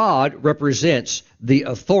 But the rod represents the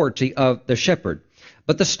authority of the shepherd.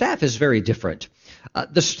 But the staff is very different.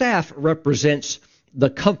 The staff represents the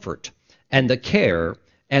comfort and the care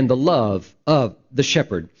and the love of the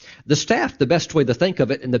shepherd. The staff, the best way to think of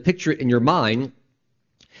it and to picture it in your mind,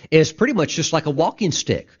 is pretty much just like a walking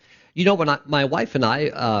stick. You know, when my wife and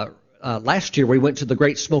I last year we went to the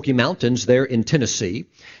Great Smoky Mountains there in Tennessee,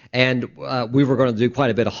 and we were going to do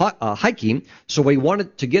quite a bit of hiking, so we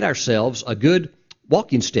wanted to get ourselves a good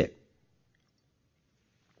walking stick.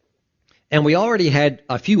 And we already had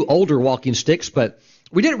a few older walking sticks, but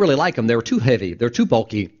we didn't really like them. They were too heavy. They're too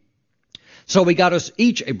bulky. So we got us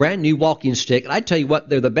each a brand new walking stick, and I tell you what,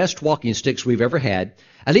 they're the best walking sticks we've ever had.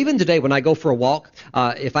 And even today, when I go for a walk,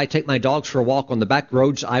 if I take my dogs for a walk on the back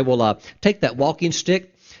roads, I will take that walking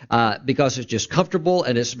stick because it's just comfortable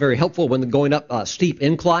and it's very helpful when going up steep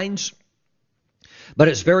inclines. But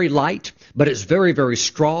it's very light, but it's very, very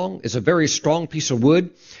strong. It's a very strong piece of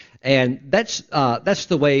wood. And that's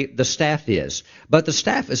the way the staff is. But the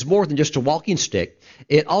staff is more than just a walking stick.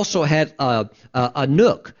 It also had a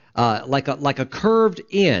nook, like a curved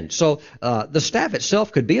end. So the staff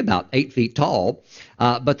itself could be about 8 feet tall,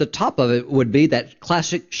 but the top of it would be that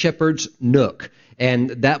classic shepherd's nook. And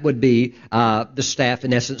that would be the staff,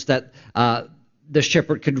 in essence, that the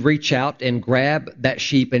shepherd could reach out and grab that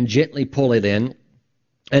sheep and gently pull it in.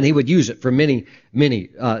 And he would use it for many, many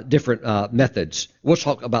different methods. We'll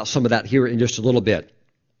talk about some of that here in just a little bit.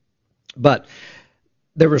 But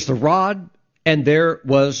there was the rod and there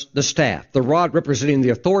was the staff. The rod representing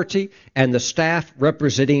the authority and the staff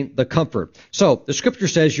representing the comfort. So the scripture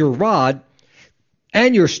says, your rod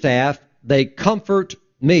and your staff, they comfort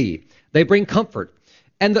me. They bring comfort.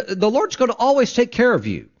 And the Lord's going to always take care of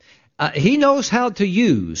you. He knows how to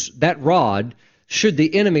use that rod. Should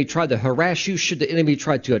the enemy try to harass you, should the enemy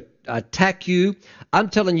try to attack you, I'm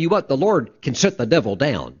telling you what, the Lord can set the devil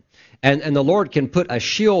down. And the Lord can put a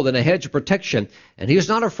shield and a hedge of protection, and He is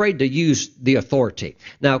not afraid to use the authority.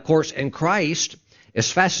 Now, of course, in Christ,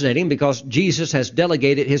 it's fascinating because Jesus has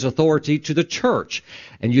delegated His authority to the church.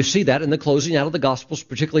 And you see that in the closing out of the Gospels,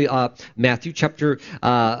 particularly Matthew chapter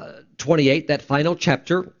 28, that final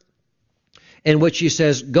chapter, in which He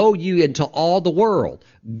says, go you into all the world.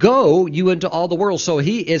 Go you into all the world. So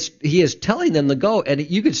he is telling them to go, and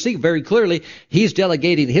you can see very clearly He's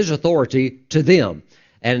delegating His authority to them.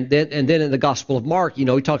 And then in the Gospel of Mark, you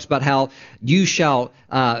know, He talks about how you shall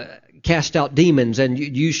cast out demons, and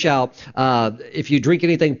you shall, if you drink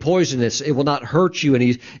anything poisonous, it will not hurt you.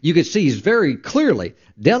 And you can see He's very clearly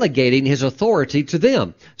delegating His authority to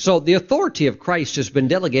them. So the authority of Christ has been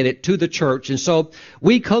delegated to the church, and so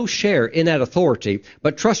we co-share in that authority.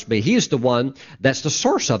 But trust me, He is the one that's the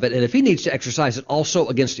source of it, and if He needs to exercise it also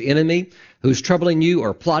against the enemy who's troubling you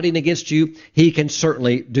or plotting against you, He can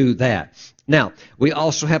certainly do that. Now, we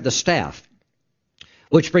also have the staff,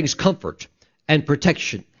 which brings comfort and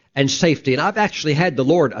protection and safety. And I've actually had the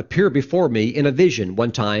Lord appear before me in a vision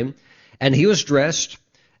one time, and He was dressed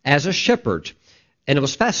as a shepherd. And it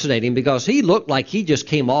was fascinating because he looked like he just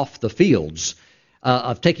came off the fields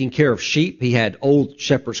of taking care of sheep. He had old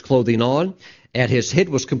shepherd's clothing on, and his head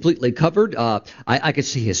was completely covered. I could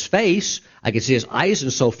see his face. I could see his eyes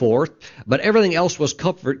and so forth, but everything else was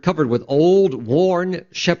covered with old, worn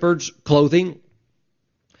shepherd's clothing.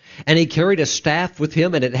 And he carried a staff with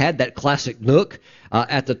him, and it had that classic nook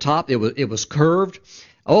at the top. It was curved.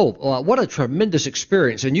 Oh, what a tremendous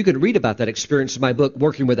experience. And you can read about that experience in my book,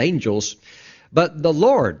 Working with Angels. But the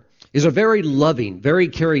Lord is a very loving, very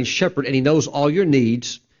caring shepherd, and he knows all your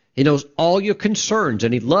needs. He knows all your concerns,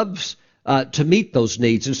 and he loves to meet those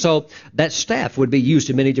needs. And so that staff would be used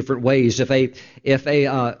in many different ways. If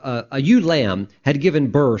a ewe lamb had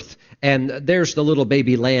given birth, and there's the little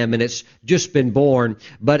baby lamb, and it's just been born,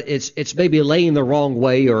 but it's maybe laying the wrong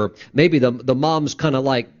way, or maybe the mom's kind of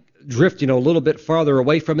like drifting a little bit farther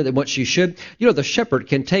away from it than what she should. The shepherd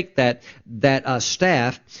can take that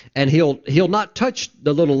staff, and he'll not touch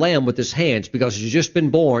the little lamb with his hands because he's just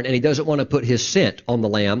been born and he doesn't want to put his scent on the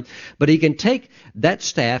lamb. But he can take that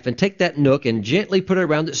staff and take that nook and gently put it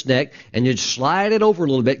around its neck, and you slide it over a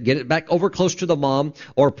little bit, get it back over close to the mom,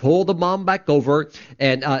 or pull the mom back over.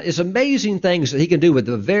 And it's amazing things that he can do with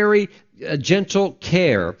a very gentle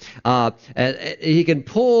care. He can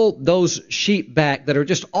pull those sheep back that are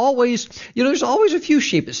just always, there's always a few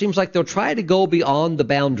sheep. It seems like they'll try to go beyond the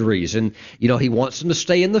boundaries, and he wants them to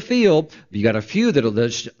stay in the field. You got a few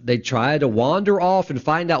they try to wander off and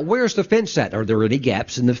find out where's the fence at. Are there any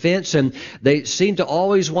gaps in the fence? And they seem to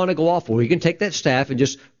always want to go off. Well, you can take that staff and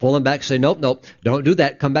just pull them back. Say, nope, don't do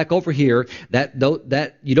that. Come back over here.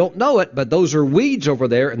 That you don't know it, but those are weeds over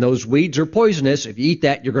there, and those weeds are poisonous. If you eat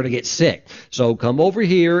that, you're going to get sick. So come over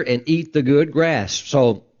here and eat the good grass.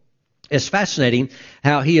 So it's fascinating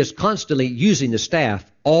how he is constantly using the staff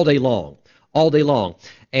all day long.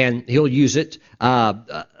 And he'll use it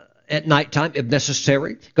at nighttime if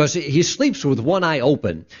necessary, because he sleeps with one eye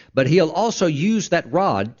open. But he'll also use that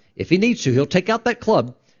rod if he needs to. He'll take out that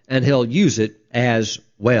club and he'll use it as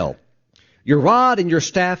well. Your rod and your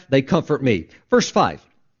staff, they comfort me. Verse 5.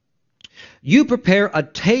 You prepare a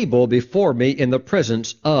table before me in the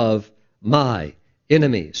presence of my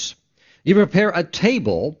enemies. You prepare a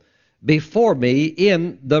table before me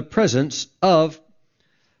in the presence of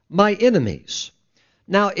my enemies.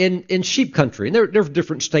 Now, in sheep country, and there are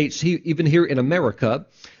different states, even here in America,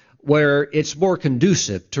 where it's more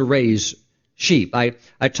conducive to raise sheep. I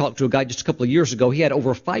talked to a guy just a couple of years ago. He had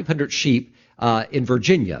over 500 sheep in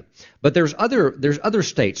Virginia. But there's other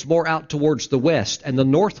states more out towards the west and the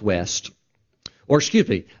northwest, or excuse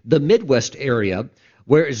me, the Midwest area,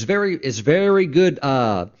 where it's very good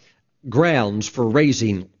grounds for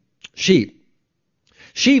raising sheep.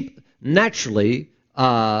 Sheep, naturally,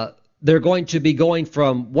 they're going to be going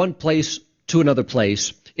from one place to another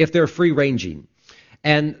place if they're free-ranging.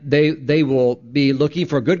 And they will be looking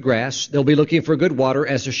for good grass. They'll be looking for good water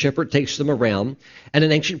as the shepherd takes them around. And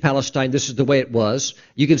in ancient Palestine, this is the way it was.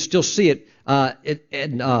 You can still see it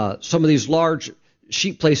in some of these large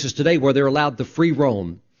sheep places today where they're allowed to free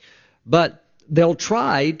roam. But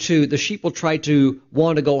the sheep will try to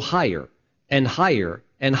want to go higher and higher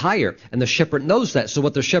and higher. And the shepherd knows that. So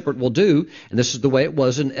what the shepherd will do, and this is the way it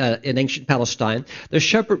was in ancient Palestine, the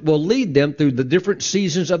shepherd will lead them through the different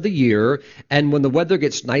seasons of the year. And when the weather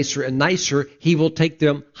gets nicer and nicer, he will take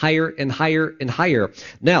them higher and higher and higher.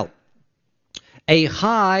 Now, a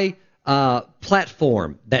high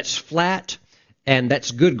platform that's flat and that's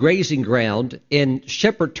good grazing ground in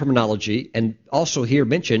shepherd terminology, and also here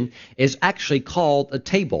mentioned, is actually called a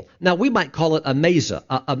table. Now, we might call it a mesa,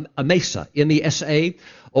 M-E-S-A,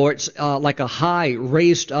 or it's like a high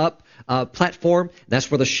raised up platform. That's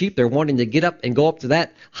where the sheep, they're wanting to get up and go up to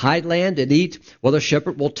that high land and eat. Well, the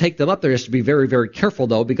shepherd will take them up there. He has to be very, very careful,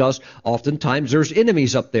 though, because oftentimes there's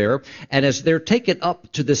enemies up there. And as they're taken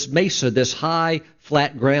up to this mesa, this high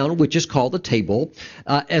flat ground, which is called a table,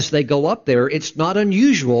 as they go up there, it's not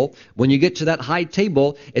unusual when you get to that high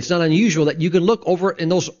table, it's not unusual that you can look over in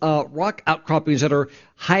those rock outcroppings that are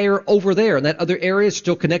higher over there, and that other area is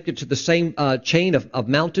still connected to the same chain of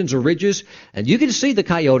mountains or ridges, and you can see the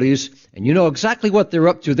coyotes, and you know exactly what they're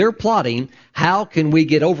up to. They're plotting, how can we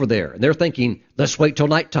get over there? And they're thinking, let's wait till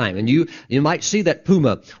nighttime. And you might see that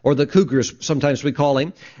puma, or the cougars, sometimes we call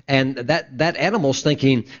him, and that animal's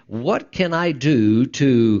thinking, what can I do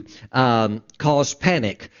to cause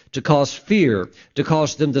panic, to cause fear, to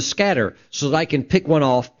cause them to scatter, so that I can pick one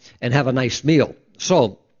off and have a nice meal?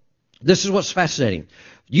 So this is what's fascinating.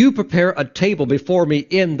 You prepare a table before me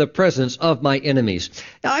in the presence of my enemies.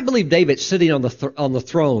 Now, I believe David's sitting on the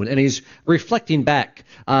throne, and he's reflecting back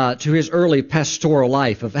to his early pastoral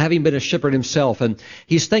life of having been a shepherd himself, and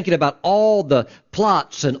he's thinking about all the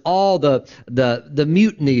plots and all the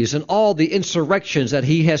mutinies and all the insurrections that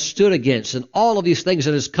he has stood against, and all of these things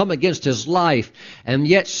that has come against his life, and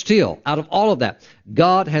yet still, out of all of that,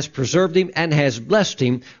 God has preserved him and has blessed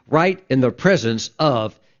him right in the presence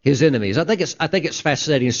of his enemies. I think it's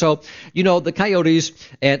fascinating. So, the coyotes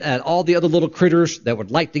and all the other little critters that would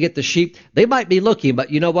like to get the sheep, they might be looking, but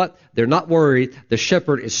you know what? They're not worried. The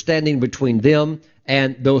shepherd is standing between them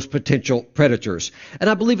and those potential predators. And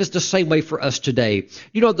I believe it's the same way for us today.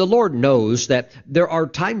 The Lord knows that there are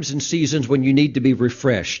times and seasons when you need to be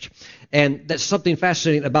refreshed. And that's something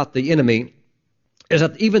fascinating about the enemy, is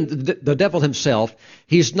that even the devil himself,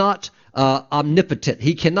 he's not omnipotent.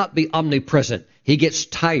 He cannot be omnipresent. He gets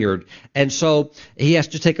tired, and so he has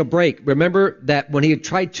to take a break. Remember that when he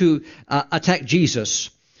tried to attack Jesus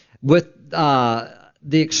with the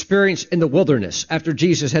experience in the wilderness after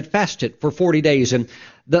Jesus had fasted for 40 days, and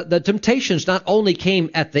the temptations not only came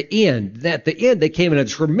at the end they came in a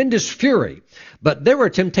tremendous fury, but there were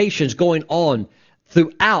temptations going on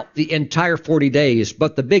throughout the entire 40 days,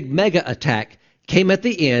 but the big mega attack came at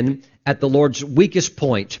the end at the Lord's weakest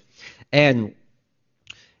point, and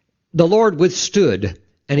the Lord withstood,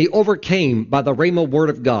 and he overcame by the rhema word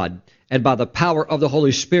of God and by the power of the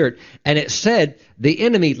Holy Spirit. And it said the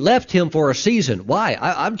enemy left him for a season. Why?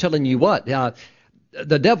 I'm telling you what,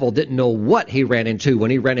 the devil didn't know what he ran into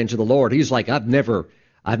when he ran into the Lord. He's like, I've never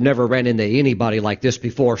ran into anybody like this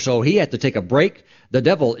before. So he had to take a break. The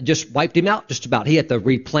devil just wiped him out just about. He had to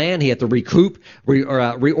replan. He had to recoup,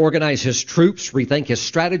 reorganize his troops, rethink his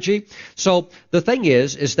strategy. So the thing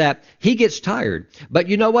is that he gets tired. But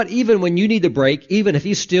you know what? Even when you need a break, even if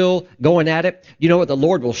he's still going at it, you know what? The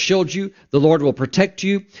Lord will shield you. The Lord will protect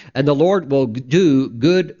you. And the Lord will do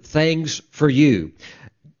good things for you.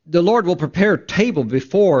 The Lord will prepare a table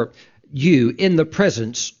before you in the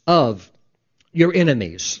presence of your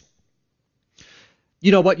enemies.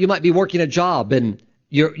 You know what? You might be working a job and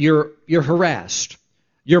you're harassed.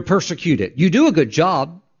 You're persecuted. You do a good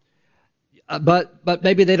job, but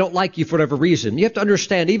maybe they don't like you for whatever reason. You have to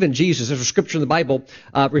understand, even Jesus, there's a scripture in the Bible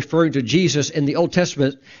referring to Jesus in the Old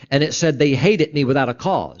Testament, and it said they hated me without a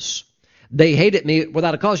cause. They hated me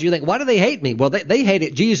without a cause. You think, why do they hate me? Well, they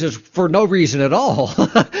hated Jesus for no reason at all.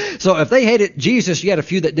 So if they hated Jesus, you had a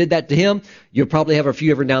few that did that to him. You'll probably have a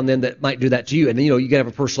few every now and then that might do that to you. And, you can have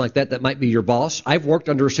a person like that might be your boss. I've worked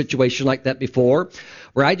under a situation like that before,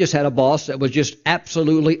 where I just had a boss that was just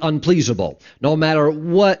absolutely unpleasable. No matter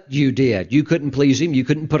what you did, you couldn't please him. You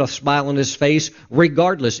couldn't put a smile on his face,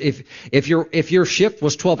 regardless. If your shift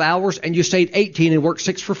was 12 hours and you stayed 18 and worked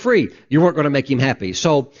 6 for free, you weren't going to make him happy.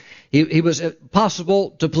 So he was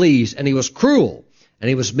impossible to please, and he was cruel, and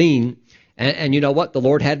he was mean. And you know what? The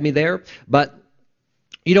Lord had me there. But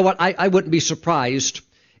you know what? I wouldn't be surprised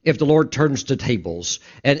if the Lord turns the tables.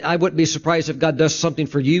 And I wouldn't be surprised if God does something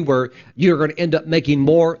for you where you're going to end up making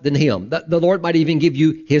more than him. The Lord might even give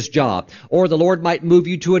you his job. Or the Lord might move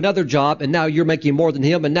you to another job, and now you're making more than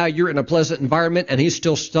him, and now you're in a pleasant environment, and he's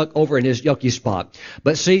still stuck over in his yucky spot.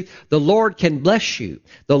 But see, the Lord can bless you.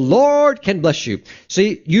 The Lord can bless you.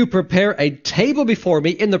 See, you prepare a table before me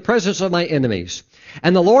in the presence of my enemies.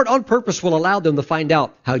 And the Lord on purpose will allow them to find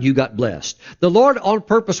out how you got blessed. The Lord on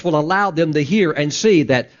purpose will allow them to hear and see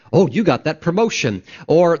that, oh, you got that promotion.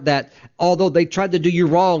 Or that although they tried to do you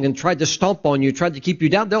wrong and tried to stomp on you, tried to keep you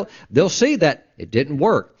down, they'll see that it didn't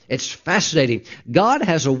work. It's fascinating. God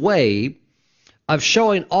has a way of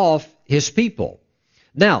showing off his people.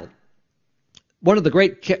 Now, one of the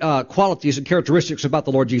great qualities and characteristics about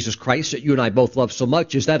the Lord Jesus Christ that you and I both love so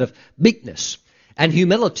much is that of meekness and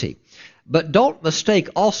humility. But don't mistake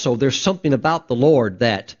also, there's something about the Lord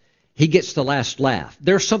that he gets the last laugh.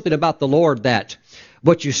 There's something about the Lord that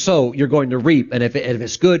what you sow, you're going to reap. And if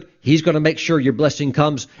it's good, he's going to make sure your blessing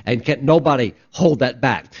comes, and can't nobody hold that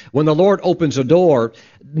back. When the Lord opens a door,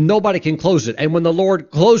 nobody can close it. And when the Lord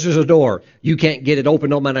closes a door, you can't get it open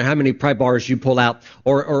no matter how many pry bars you pull out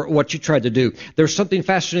or what you try to do. There's something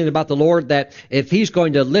fascinating about the Lord that if he's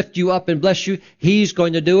going to lift you up and bless you, he's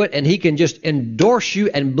going to do it, and he can just endorse you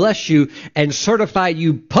and bless you and certify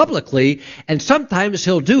you publicly. And sometimes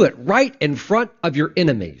he'll do it right in front of your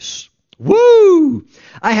enemies. Woo!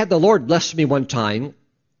 I had the Lord bless me one time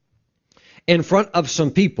in front of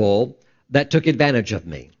some people that took advantage of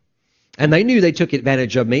me. And they knew they took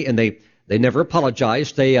advantage of me, and they never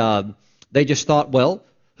apologized. They just thought, well,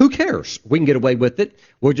 Who cares? We can get away with it.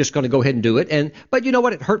 We're just going to go ahead and do it. But you know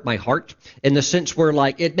what? It hurt my heart in the sense where,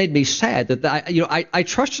 like, it made me sad that I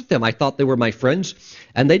trusted them. I thought they were my friends,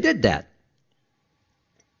 and they did that.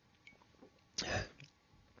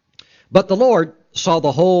 But the Lord saw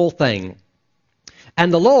the whole thing,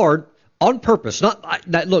 and the Lord, on purpose,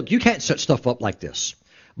 look, you can't set stuff up like this,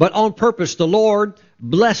 but on purpose, the Lord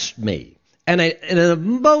blessed me. And in a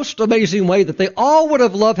most amazing way that they all would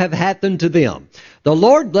have loved have happened to them. The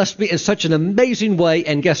Lord blessed me in such an amazing way,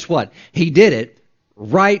 and guess what? He did it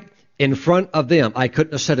right in front of them. I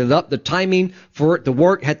couldn't have set it up. The timing for it to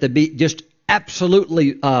work had to be just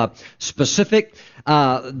absolutely specific.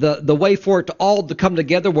 The way for it to all to come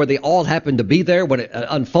together where they all happened to be there when it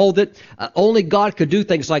unfolded. Only God could do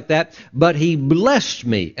things like that. But He blessed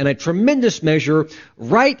me in a tremendous measure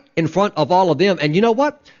right in front of all of them. And you know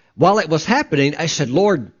what? While it was happening, I said,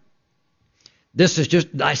 Lord, this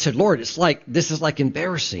is like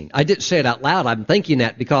embarrassing. I didn't say it out loud. I'm thinking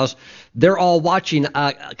that because they're all watching,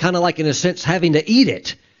 kind of like in a sense having to eat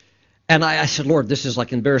it. And I said, Lord, this is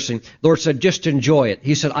like embarrassing. Lord said, just enjoy it.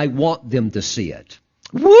 He said, I want them to see it.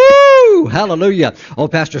 Woo! Hallelujah. Oh,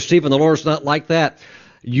 Pastor Stephen, the Lord's not like that.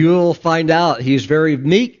 You'll find out. He's very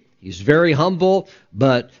meek. He's very humble,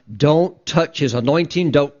 but don't touch His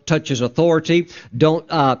anointing. Don't touch His authority. Don't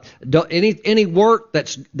any work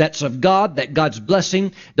that's of God, that God's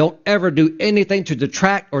blessing. Don't ever do anything to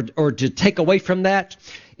detract or to take away from that.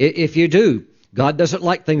 If you do, God doesn't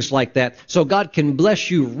like things like that. So God can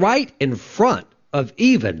bless you right in front of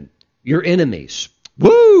even your enemies.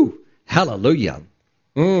 Woo! Hallelujah.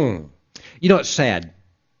 You know, it's sad.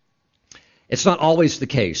 It's not always the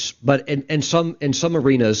case, but in some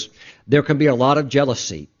arenas, there can be a lot of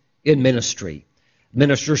jealousy in ministry.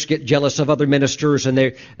 Ministers get jealous of other ministers, and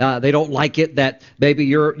they don't like it that maybe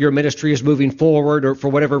your ministry is moving forward or for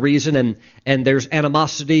whatever reason, and there's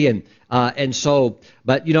animosity and so.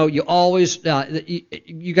 But you know, you always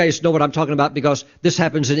you guys know what I'm talking about because this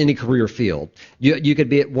happens in any career field. You could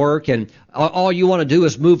be at work, and all you want to do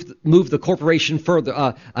is move the corporation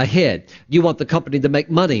further ahead. You want the company to make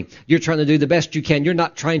money. You're trying to do the best you can. You're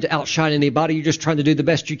not trying to outshine anybody. You're just trying to do the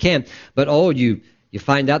best you can. But you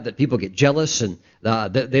find out that people get jealous and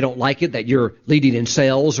they don't like it, that you're leading in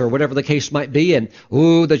sales or whatever the case might be. And,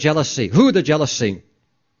 the jealousy.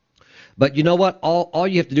 But you know what? All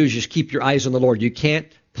you have to do is just keep your eyes on the Lord. You can't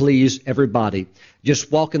please everybody.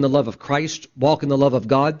 Just walk in the love of Christ, walk in the love of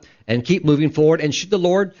God, and keep moving forward. And should the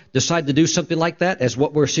Lord decide to do something like that, as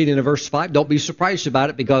what we're seeing in verse 5, don't be surprised about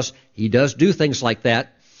it because He does do things like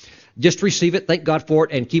that. Just receive it, thank God for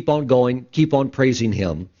it, and keep on going, keep on praising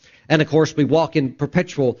Him. And, of course, we walk in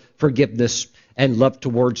perpetual forgiveness and love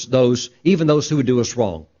towards even those who would do us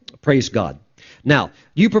wrong. Praise God. Now,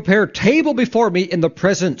 you prepare a table before me in the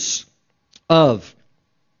presence of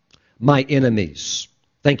my enemies.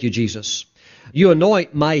 Thank you, Jesus. You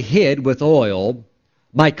anoint my head with oil.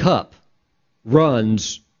 My cup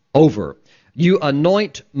runs over. You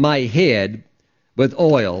anoint my head with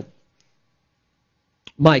oil.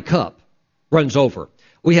 My cup runs over.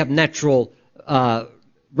 We have natural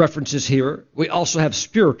references here. We also have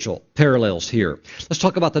spiritual parallels here. Let's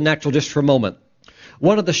talk about the natural just for a moment.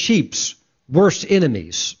 One of the sheep's worst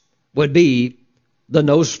enemies would be the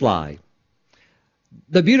nosefly.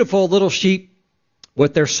 The beautiful little sheep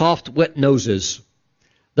with their soft, wet noses.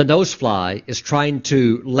 The nosefly is trying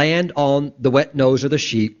to land on the wet nose of the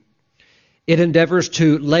sheep. It endeavors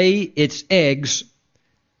to lay its eggs.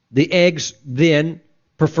 The eggs then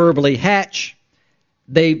preferably hatch.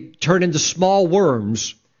 They turn into small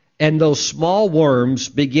worms. And those small worms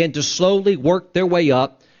begin to slowly work their way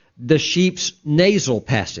up the sheep's nasal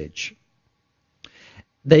passage.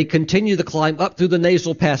 They continue to climb up through the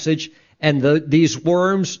nasal passage, and these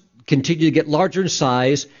worms continue to get larger in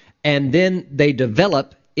size, and then they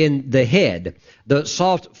develop in the head, the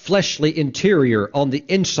soft fleshly interior on the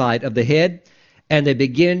inside of the head, and they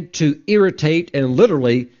begin to irritate and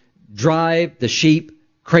literally drive the sheep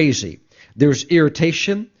crazy. There's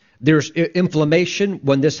irritation. There's inflammation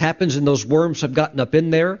when this happens and those worms have gotten up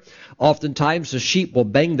in there. Oftentimes the sheep will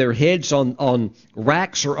bang their heads on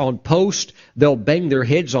racks or on posts. They'll bang their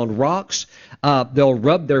heads on rocks. They'll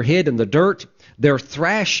rub their head in the dirt. They'll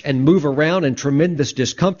thrash and move around in tremendous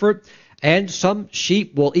discomfort. And some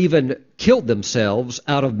sheep will even kill themselves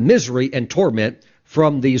out of misery and torment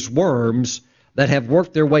from these worms that have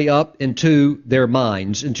worked their way up into their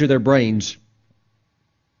minds, into their brains.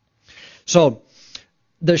 So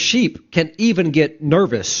the sheep can even get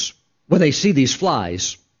nervous when they see these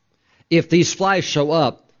flies. If these flies show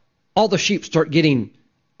up, all the sheep start getting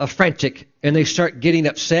frantic and they start getting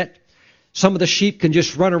upset. Some of the sheep can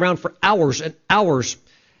just run around for hours and hours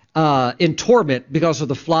in torment because of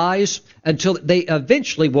the flies until they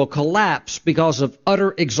eventually will collapse because of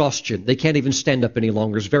utter exhaustion. They can't even stand up any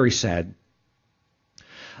longer. It's very sad.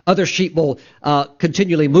 Other sheep will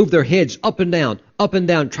continually move their heads up and down,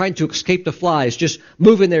 trying to escape the flies, just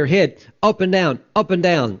moving their head up and down, up and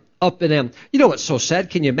down, up and down. You know what's so sad?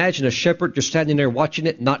 Can you imagine a shepherd just standing there watching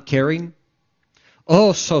it, not caring?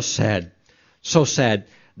 Oh, so sad. So sad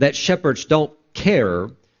that shepherds don't care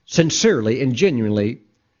sincerely and genuinely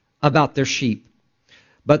about their sheep.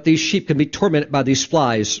 But these sheep can be tormented by these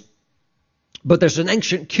flies. But there's an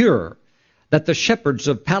ancient cure that the shepherds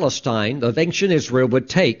of Palestine, of ancient Israel, would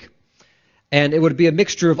take. And it would be a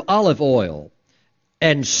mixture of olive oil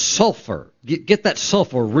and sulfur. Get that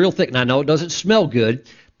sulfur real thick. And I know it doesn't smell good,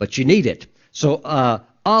 but you need it. So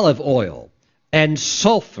olive oil and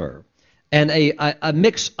sulfur and a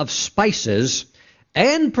mix of spices,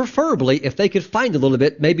 and preferably, if they could find a little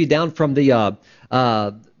bit, maybe down from the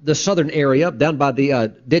southern area, down by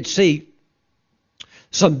the Dead Sea,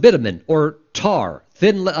 some bitumen or tar,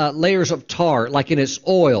 thin layers of tar, like in its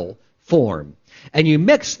oil form. And you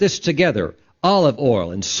mix this together, olive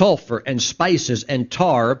oil and sulfur and spices and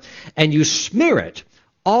tar, and you smear it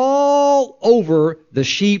all over the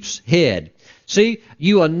sheep's head. See,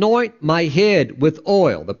 you anoint my head with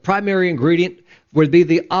oil. The primary ingredient would be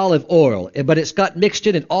the olive oil, but it's got mixed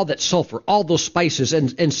in it all that sulfur, all those spices,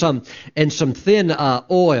 and some thin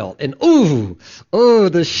oil. And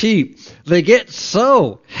the sheep, they get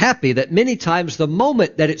so happy that many times the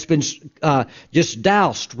moment that it's been just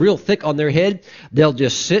doused real thick on their head, they'll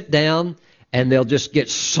just sit down and they'll just get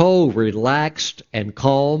so relaxed and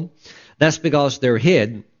calm. That's because their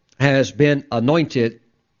head has been anointed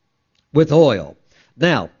with oil.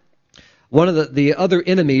 Now, one of the other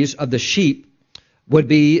enemies of the sheep would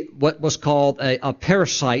be what was called a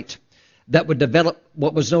parasite that would develop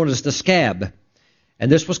what was known as the scab.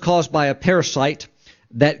 And this was caused by a parasite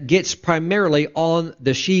that gets primarily on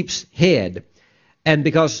the sheep's head. And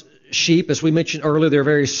because sheep, as we mentioned earlier, they're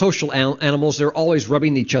very social animals, they're always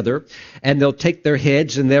rubbing each other, and they'll take their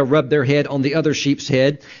heads and they'll rub their head on the other sheep's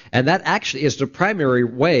head. And that actually is the primary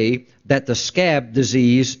way that the scab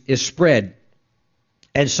disease is spread.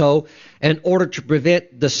 And so, in order to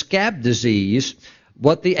prevent the scab disease,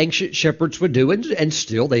 what the ancient shepherds would do, and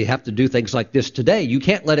still they have to do things like this today, you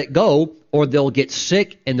can't let it go or they'll get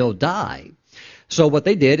sick and they'll die. So what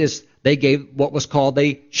they did is they gave what was called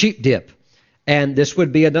a sheep dip. And this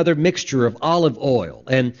would be another mixture of olive oil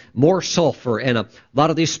and more sulfur and a lot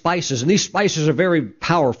of these spices. And these spices are very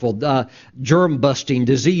powerful, germ-busting,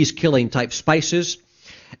 disease-killing type spices.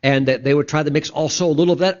 And they would try to mix also a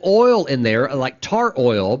little of that oil in there, like tar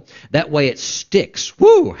oil. That way it sticks.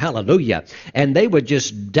 Woo, hallelujah. And they would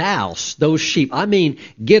just douse those sheep. I mean,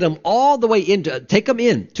 get them all the way take them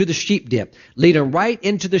into the sheep dip. Lead them right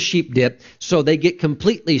into the sheep dip so they get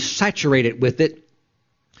completely saturated with it.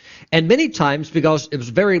 And many times, because it was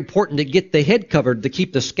very important to get the head covered to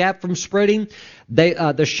keep the scab from spreading,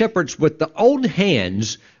 the shepherds with their own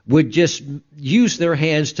hands would just use their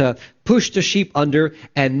hands to push the sheep under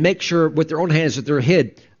and make sure with their own hands that their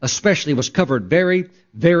head especially was covered very,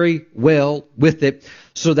 very well with it,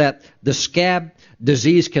 so that the scab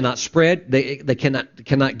disease cannot spread. They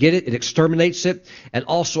cannot get it. It exterminates it. And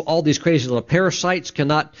also all these crazy little parasites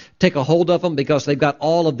cannot take a hold of them because they've got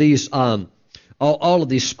all of these all of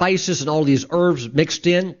these spices and all of these herbs mixed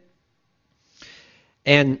in.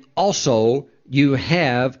 And also you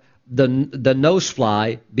have the nose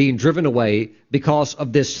fly being driven away because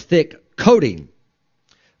of this thick coating.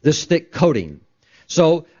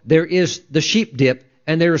 So there is the sheep dip,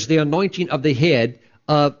 and there's the anointing of the head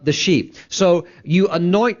of the sheep. So you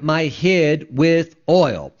anoint my head with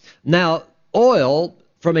oil. Now, oil,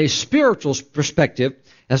 from a spiritual perspective,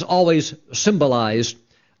 has always symbolized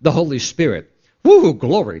the Holy Spirit. Woo,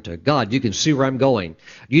 glory to God. You can see where I'm going.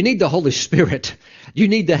 You need the Holy Spirit. You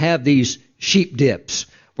need to have these sheep dips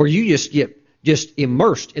where you just get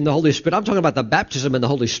immersed in the Holy Spirit. I'm talking about the baptism in the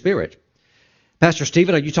Holy Spirit. Pastor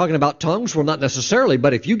Stephen, are you talking about tongues? Well, not necessarily,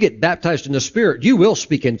 but if you get baptized in the Spirit, you will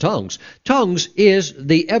speak in tongues. Tongues is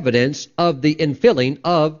the evidence of the infilling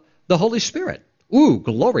of the Holy Spirit. Ooh,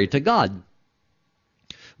 glory to God.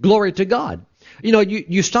 Glory to God. You know,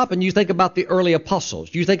 you stop and you think about the early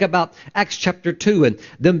apostles. You think about Acts chapter 2 and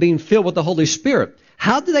them being filled with the Holy Spirit.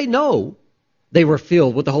 How do they know they were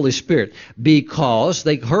filled with the Holy Spirit? Because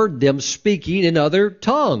they heard them speaking in other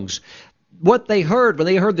tongues. What they heard when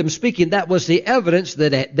they heard them speaking, that was the evidence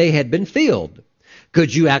that they had been filled.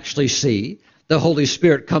 Could you actually see the Holy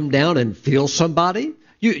Spirit come down and fill somebody?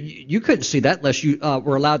 You couldn't see that unless you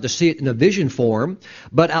were allowed to see it in a vision form.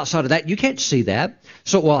 But outside of that, you can't see that.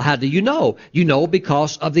 So, well, how do you know? You know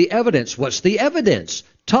because of the evidence. What's the evidence?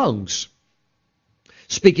 Tongues.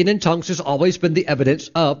 Speaking in tongues has always been the evidence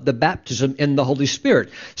of the baptism in the Holy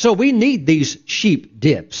Spirit. So we need these sheep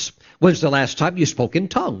dips. When's the last time you spoke in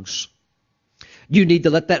tongues? You need to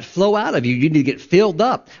let that flow out of you. You need to get filled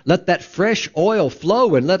up. Let that fresh oil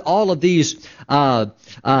flow and let all of these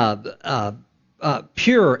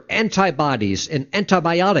pure antibodies and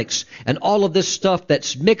antibiotics and all of this stuff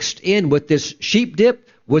that's mixed in with this sheep dip,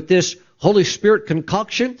 with this Holy Spirit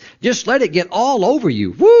concoction, just let it get all over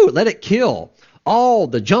you. Woo! Let it kill all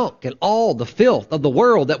the junk and all the filth of the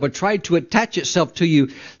world that would try to attach itself to you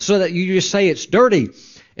so that you just say it's dirty,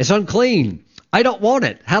 it's unclean. I don't want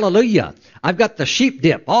it. Hallelujah. I've got the sheep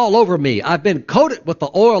dip all over me. I've been coated with the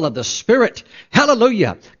oil of the Spirit.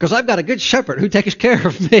 Hallelujah. Because I've got a good shepherd who takes care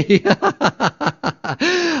of me.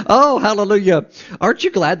 Oh, hallelujah. Aren't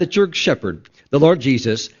you glad that your shepherd, the Lord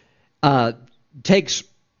Jesus, takes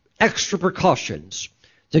extra precautions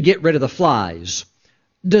to get rid of the flies,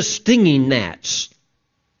 the stinging gnats,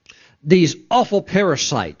 these awful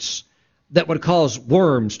parasites that would cause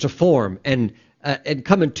worms to form and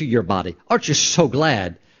come into your body? Aren't you so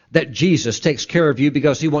glad that Jesus takes care of you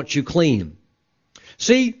because he wants you clean?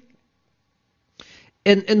 See,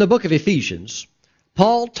 in the book of Ephesians,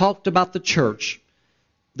 Paul talked about the church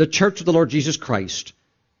of the Lord Jesus Christ,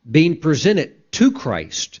 being presented to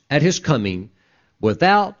Christ at his coming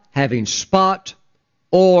without having spot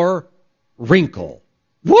or wrinkle.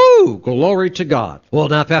 Woo! Glory to God. Well,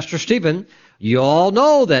 now, Pastor Stephen, you all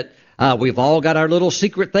know that we've all got our little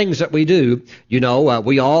secret things that we do. You know,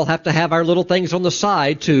 we all have to have our little things on the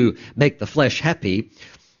side to make the flesh happy.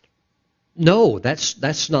 No,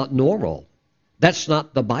 that's not normal. That's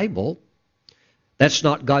not the Bible. That's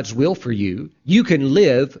not God's will for you. You can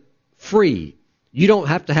live free. You don't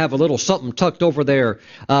have to have a little something tucked over there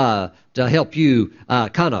to help you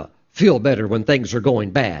kind of feel better when things are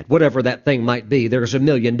going bad, whatever that thing might be. There's a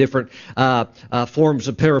million different forms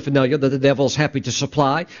of paraphernalia that the devil's happy to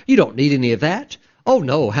supply. You don't need any of that. Oh,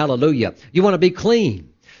 no, hallelujah. You want to be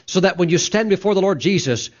clean so that when you stand before the Lord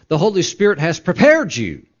Jesus, the Holy Spirit has prepared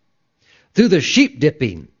you through the sheep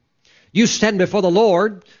dipping. You stand before the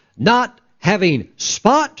Lord not having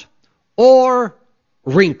spot or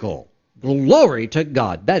wrinkle. Glory to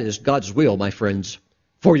God. That is God's will, my friends,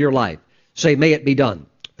 for your life. Say, may it be done.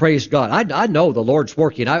 Praise God. I know the Lord's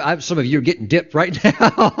working. Some of you are getting dipped right now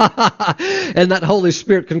in that Holy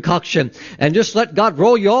Spirit concoction. And just let God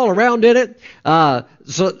roll you all around in it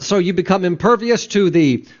so you become impervious to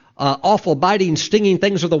the awful, biting, stinging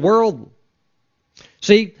things of the world.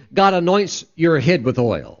 See, God anoints your head with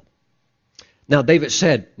oil. Now, David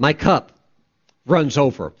said, my cup runs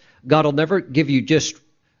over. God will never give you just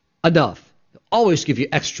enough. He'll always give you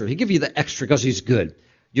extra. He'll give you the extra because he's good.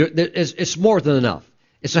 It's more than enough.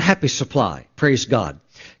 It's a happy supply. Praise God.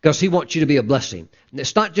 Because he wants you to be a blessing. And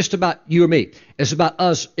it's not just about you or me. It's about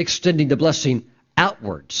us extending the blessing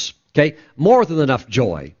outwards. Okay? More than enough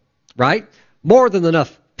joy. Right? More than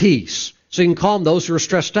enough peace. So you can calm those who are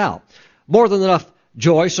stressed out. More than enough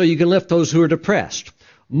joy so you can lift those who are depressed.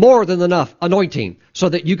 More than enough anointing so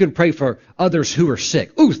that you can pray for others who are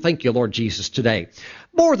sick. Ooh, thank you, Lord Jesus, today.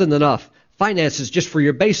 More than enough finances just for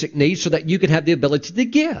your basic needs so that you can have the ability to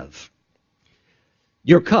give.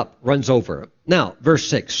 Your cup runs over. Now, verse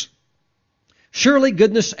 6. Surely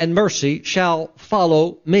goodness and mercy shall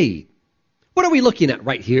follow me. What are we looking at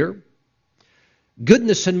right here?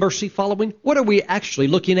 Goodness and mercy following? What are we actually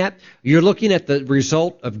looking at? You're looking at the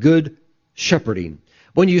result of good shepherding.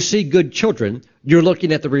 When you see good children, you're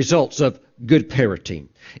looking at the results of good parenting.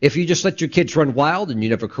 If you just let your kids run wild and you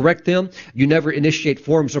never correct them, you never initiate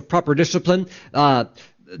forms of proper discipline,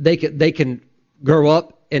 they can grow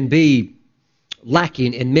up and be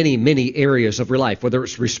lacking in many, many areas of your life, whether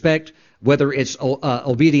it's respect, whether it's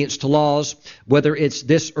obedience to laws, whether it's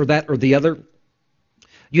this or that or the other.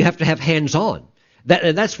 You have to have hands-on.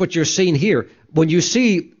 That's what you're seeing here. When you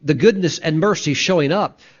see the goodness and mercy showing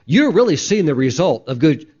up, you're really seeing the result of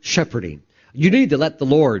good shepherding. You need to let the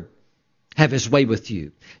Lord have his way with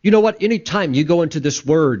you. You know what? Anytime you go into this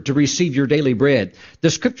word to receive your daily bread, the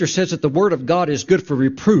scripture says that the word of God is good for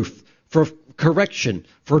reproof, for correction,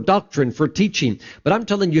 for doctrine, for teaching. But I'm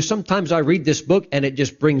telling you, sometimes I read this book and it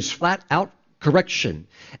just brings flat out correction.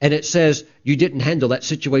 And it says you didn't handle that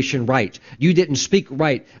situation right. You didn't speak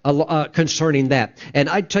right concerning that. And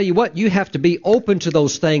I tell you what, you have to be open to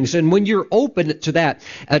those things. And when you're open to that,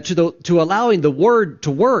 to allowing the word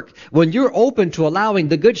to work, when you're open to allowing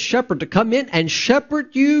the good shepherd to come in and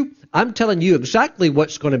shepherd you, I'm telling you exactly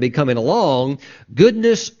what's going to be coming along: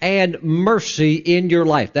 goodness and mercy in your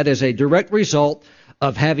life. That is a direct result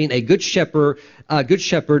of having a good shepherd,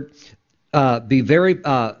 be very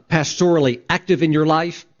pastorally active in your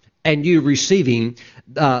life, and you receiving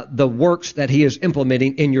the works that he is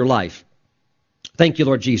implementing in your life. Thank you,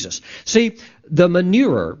 Lord Jesus. See, the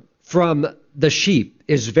manure from the sheep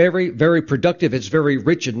is very, very productive. It's very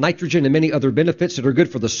rich in nitrogen and many other benefits that are good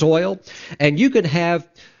for the soil. And you can have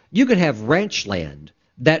ranch land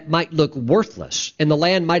that might look worthless, and the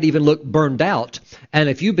land might even look burned out. And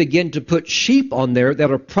if you begin to put sheep on there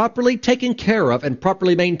that are properly taken care of and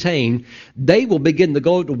properly maintained, they will begin to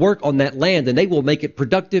go to work on that land, and they will make it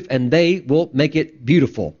productive, and they will make it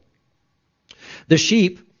beautiful. The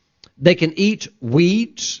sheep, they can eat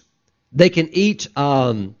weeds. They can eat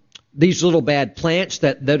these little bad plants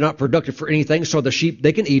that they're not productive for anything. So the sheep,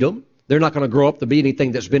 they can eat them. They're not going to grow up to be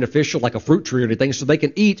anything that's beneficial, like a fruit tree or anything. So they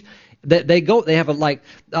can eat. They have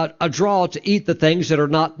a draw to eat the things that are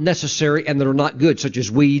not necessary and that are not good, such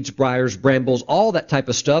as weeds, briars, brambles, all that type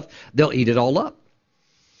of stuff. They'll eat it all up.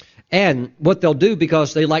 And what they'll do,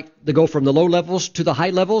 because they like to go from the low levels to the high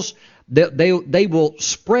levels, they will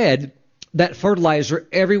spread that fertilizer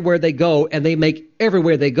everywhere they go, and they make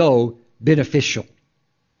everywhere they go beneficial.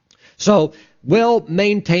 So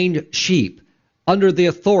well-maintained sheep, under the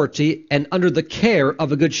authority and under the care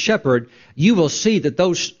of a good shepherd, you will see that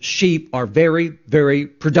those sheep are very, very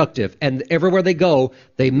productive. And everywhere they go,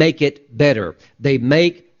 they make it better. They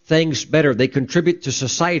make things better. They contribute to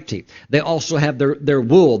society. They also have their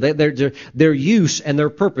wool. Their use and their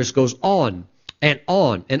purpose goes on and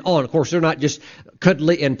on and on. Of course, they're not just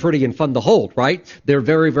cuddly and pretty and fun to hold, right? They're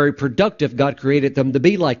very, very productive. God created them to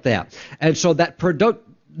be like that. And so that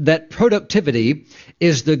productivity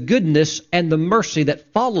is the goodness and the mercy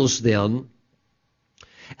that follows them.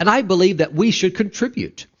 And I believe that we should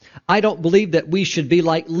contribute. I don't believe that we should be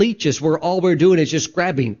like leeches where all we're doing is just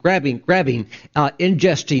grabbing, ingesting,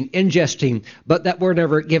 but that we're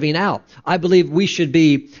never giving out. I believe we should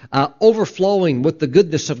be overflowing with the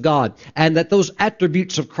goodness of God, and that those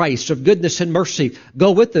attributes of Christ, of goodness and mercy,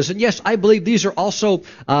 go with us. And yes, I believe these are also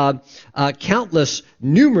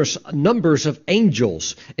numerous numbers of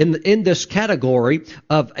angels in this category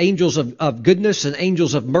of angels of goodness and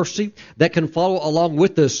angels of mercy that can follow along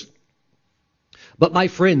with us. But my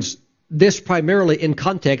friends, this primarily in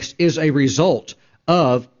context is a result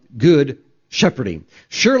of good shepherding.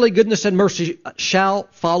 Surely goodness and mercy shall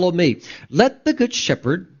follow me. Let the good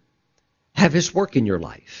shepherd have his work in your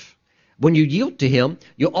life. When you yield to him,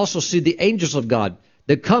 you'll also see the angels of God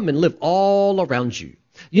that come and live all around you.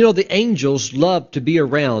 You know, the angels love to be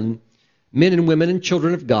around men and women and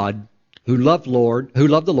children of God who love the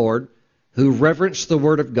Lord, who reverence the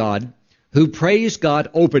Word of God, who praise God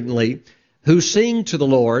openly, who sing to the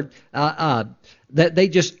Lord, that they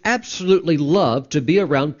just absolutely love to be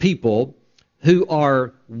around people who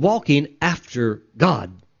are walking after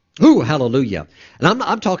God. Ooh, hallelujah. And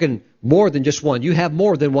I'm talking more than just one. You have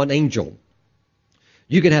more than one angel.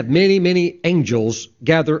 You can have many, many angels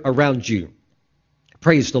gather around you.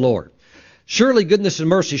 Praise the Lord. Surely goodness and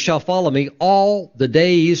mercy shall follow me all the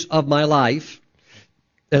days of my life,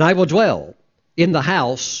 and I will dwell in the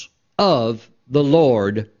house of the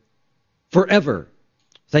Lord forever.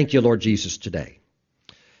 Thank you, Lord Jesus, today.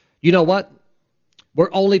 You know what?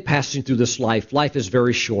 We're only passing through this life. Life is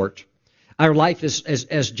very short. Our life is,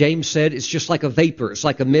 as James said, it's just like a vapor. It's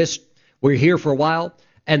like a mist. We're here for a while,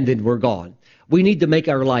 and then we're gone. We need to make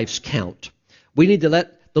our lives count. We need to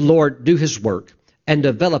let the Lord do his work and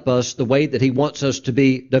develop us the way that he wants us to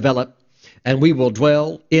be developed. And we will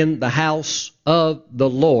dwell in the house of the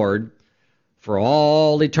Lord for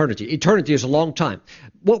all eternity. Eternity is a long time.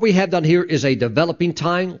 What we have done here is a developing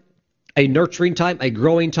time, a nurturing time, a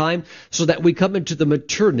growing time, so that we come into the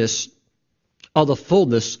matureness of the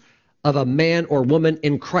fullness of a man or woman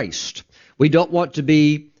in Christ. We don't want to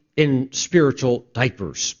be in spiritual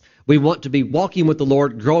diapers. We want to be walking with the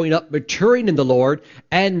Lord, growing up, maturing in the Lord,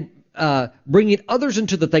 and bringing others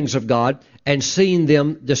into the things of God and seeing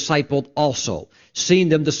them discipled also, seeing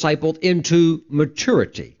them discipled into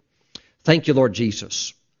maturity. Thank you, Lord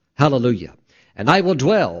Jesus. Hallelujah. And I will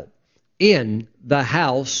dwell in the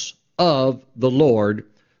house of the Lord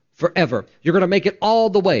forever. You're going to make it all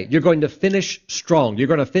the way. You're going to finish strong. You're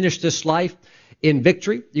going to finish this life in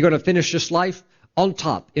victory. You're going to finish this life on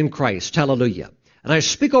top in Christ. Hallelujah. And I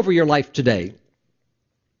speak over your life today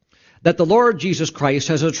that the Lord Jesus Christ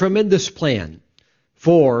has a tremendous plan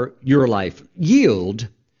for your life. Yield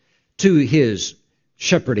to his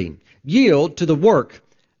shepherding. Yield to the work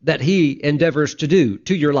that he endeavors to do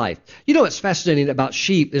to your life. You know what's fascinating about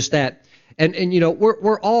sheep is that, and you know,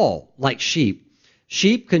 we're all like sheep.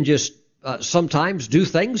 Sheep can just sometimes do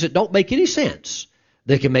things that don't make any sense.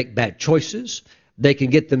 They can make bad choices. They can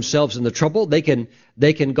get themselves into trouble. They can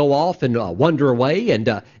go off and wander away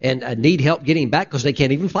and need help getting back because they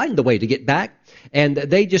can't even find the way to get back. And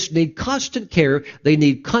they just need constant care. They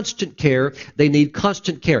need constant care. They need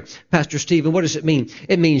constant care. Pastor Stephen, what does it mean?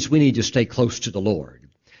 It means we need to stay close to the Lord.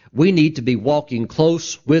 We need to be walking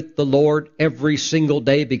close with the Lord every single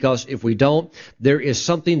day, because if we don't, there is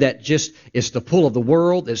something that just is the pull of the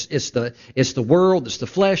world. It's the world. It's the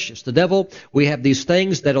flesh. It's the devil. We have these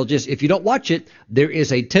things that'll just, if you don't watch it, there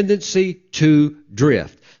is a tendency to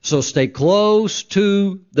drift. So stay close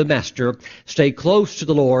to the Master. Stay close to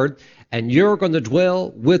the Lord, and you're going to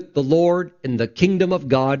dwell with the Lord in the kingdom of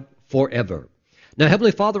God forever. Now,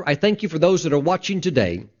 Heavenly Father, I thank you for those that are watching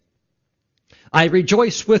today. I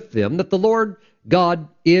rejoice with them that the Lord God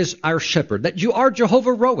is our shepherd, that you are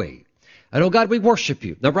Jehovah Roe. And, oh God, we worship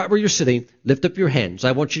you. Now, right where you're sitting, lift up your hands.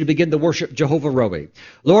 I want you to begin to worship Jehovah Roe.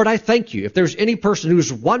 Lord, I thank you. If there's any person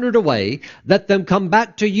who's wandered away, let them come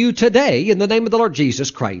back to you today in the name of the Lord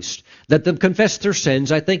Jesus Christ. Let them confess their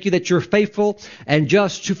sins. I thank you that you're faithful and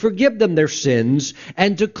just to forgive them their sins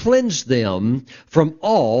and to cleanse them from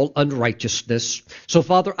all unrighteousness. So,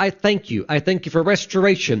 Father, I thank you. I thank you for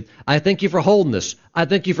restoration. I thank you for wholeness. I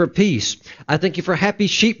thank you for peace. I thank you for happy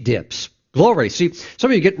sheep dips. Glory. See, some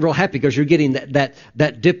of you are getting real happy because you're getting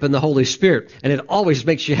that dip in the Holy Spirit, and it always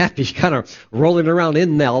makes you happy, kind of rolling around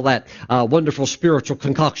in all that wonderful spiritual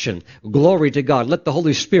concoction. Glory to God. Let the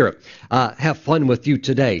Holy Spirit have fun with you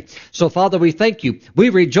today. So, Father, we thank you.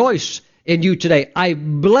 We rejoice in you today. I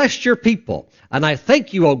bless your people, and I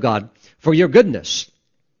thank you, O God, for your goodness.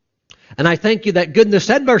 And I thank you that goodness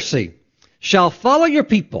and mercy shall follow your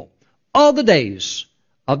people all the days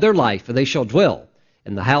of their life, and they shall dwell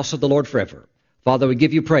in the house of the Lord forever. Father, we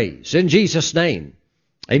give you praise. In Jesus' name,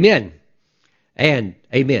 amen and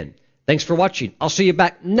amen. Thanks for watching. I'll see you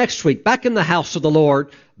back next week, back in the house of the Lord,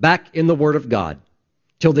 back in the Word of God.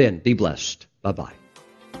 Till then, be blessed. Bye-bye.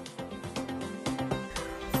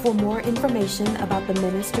 For more information about the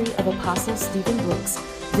ministry of Apostle Stephen Brooks,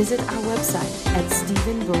 visit our website at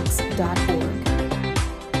stephenbrooks.org.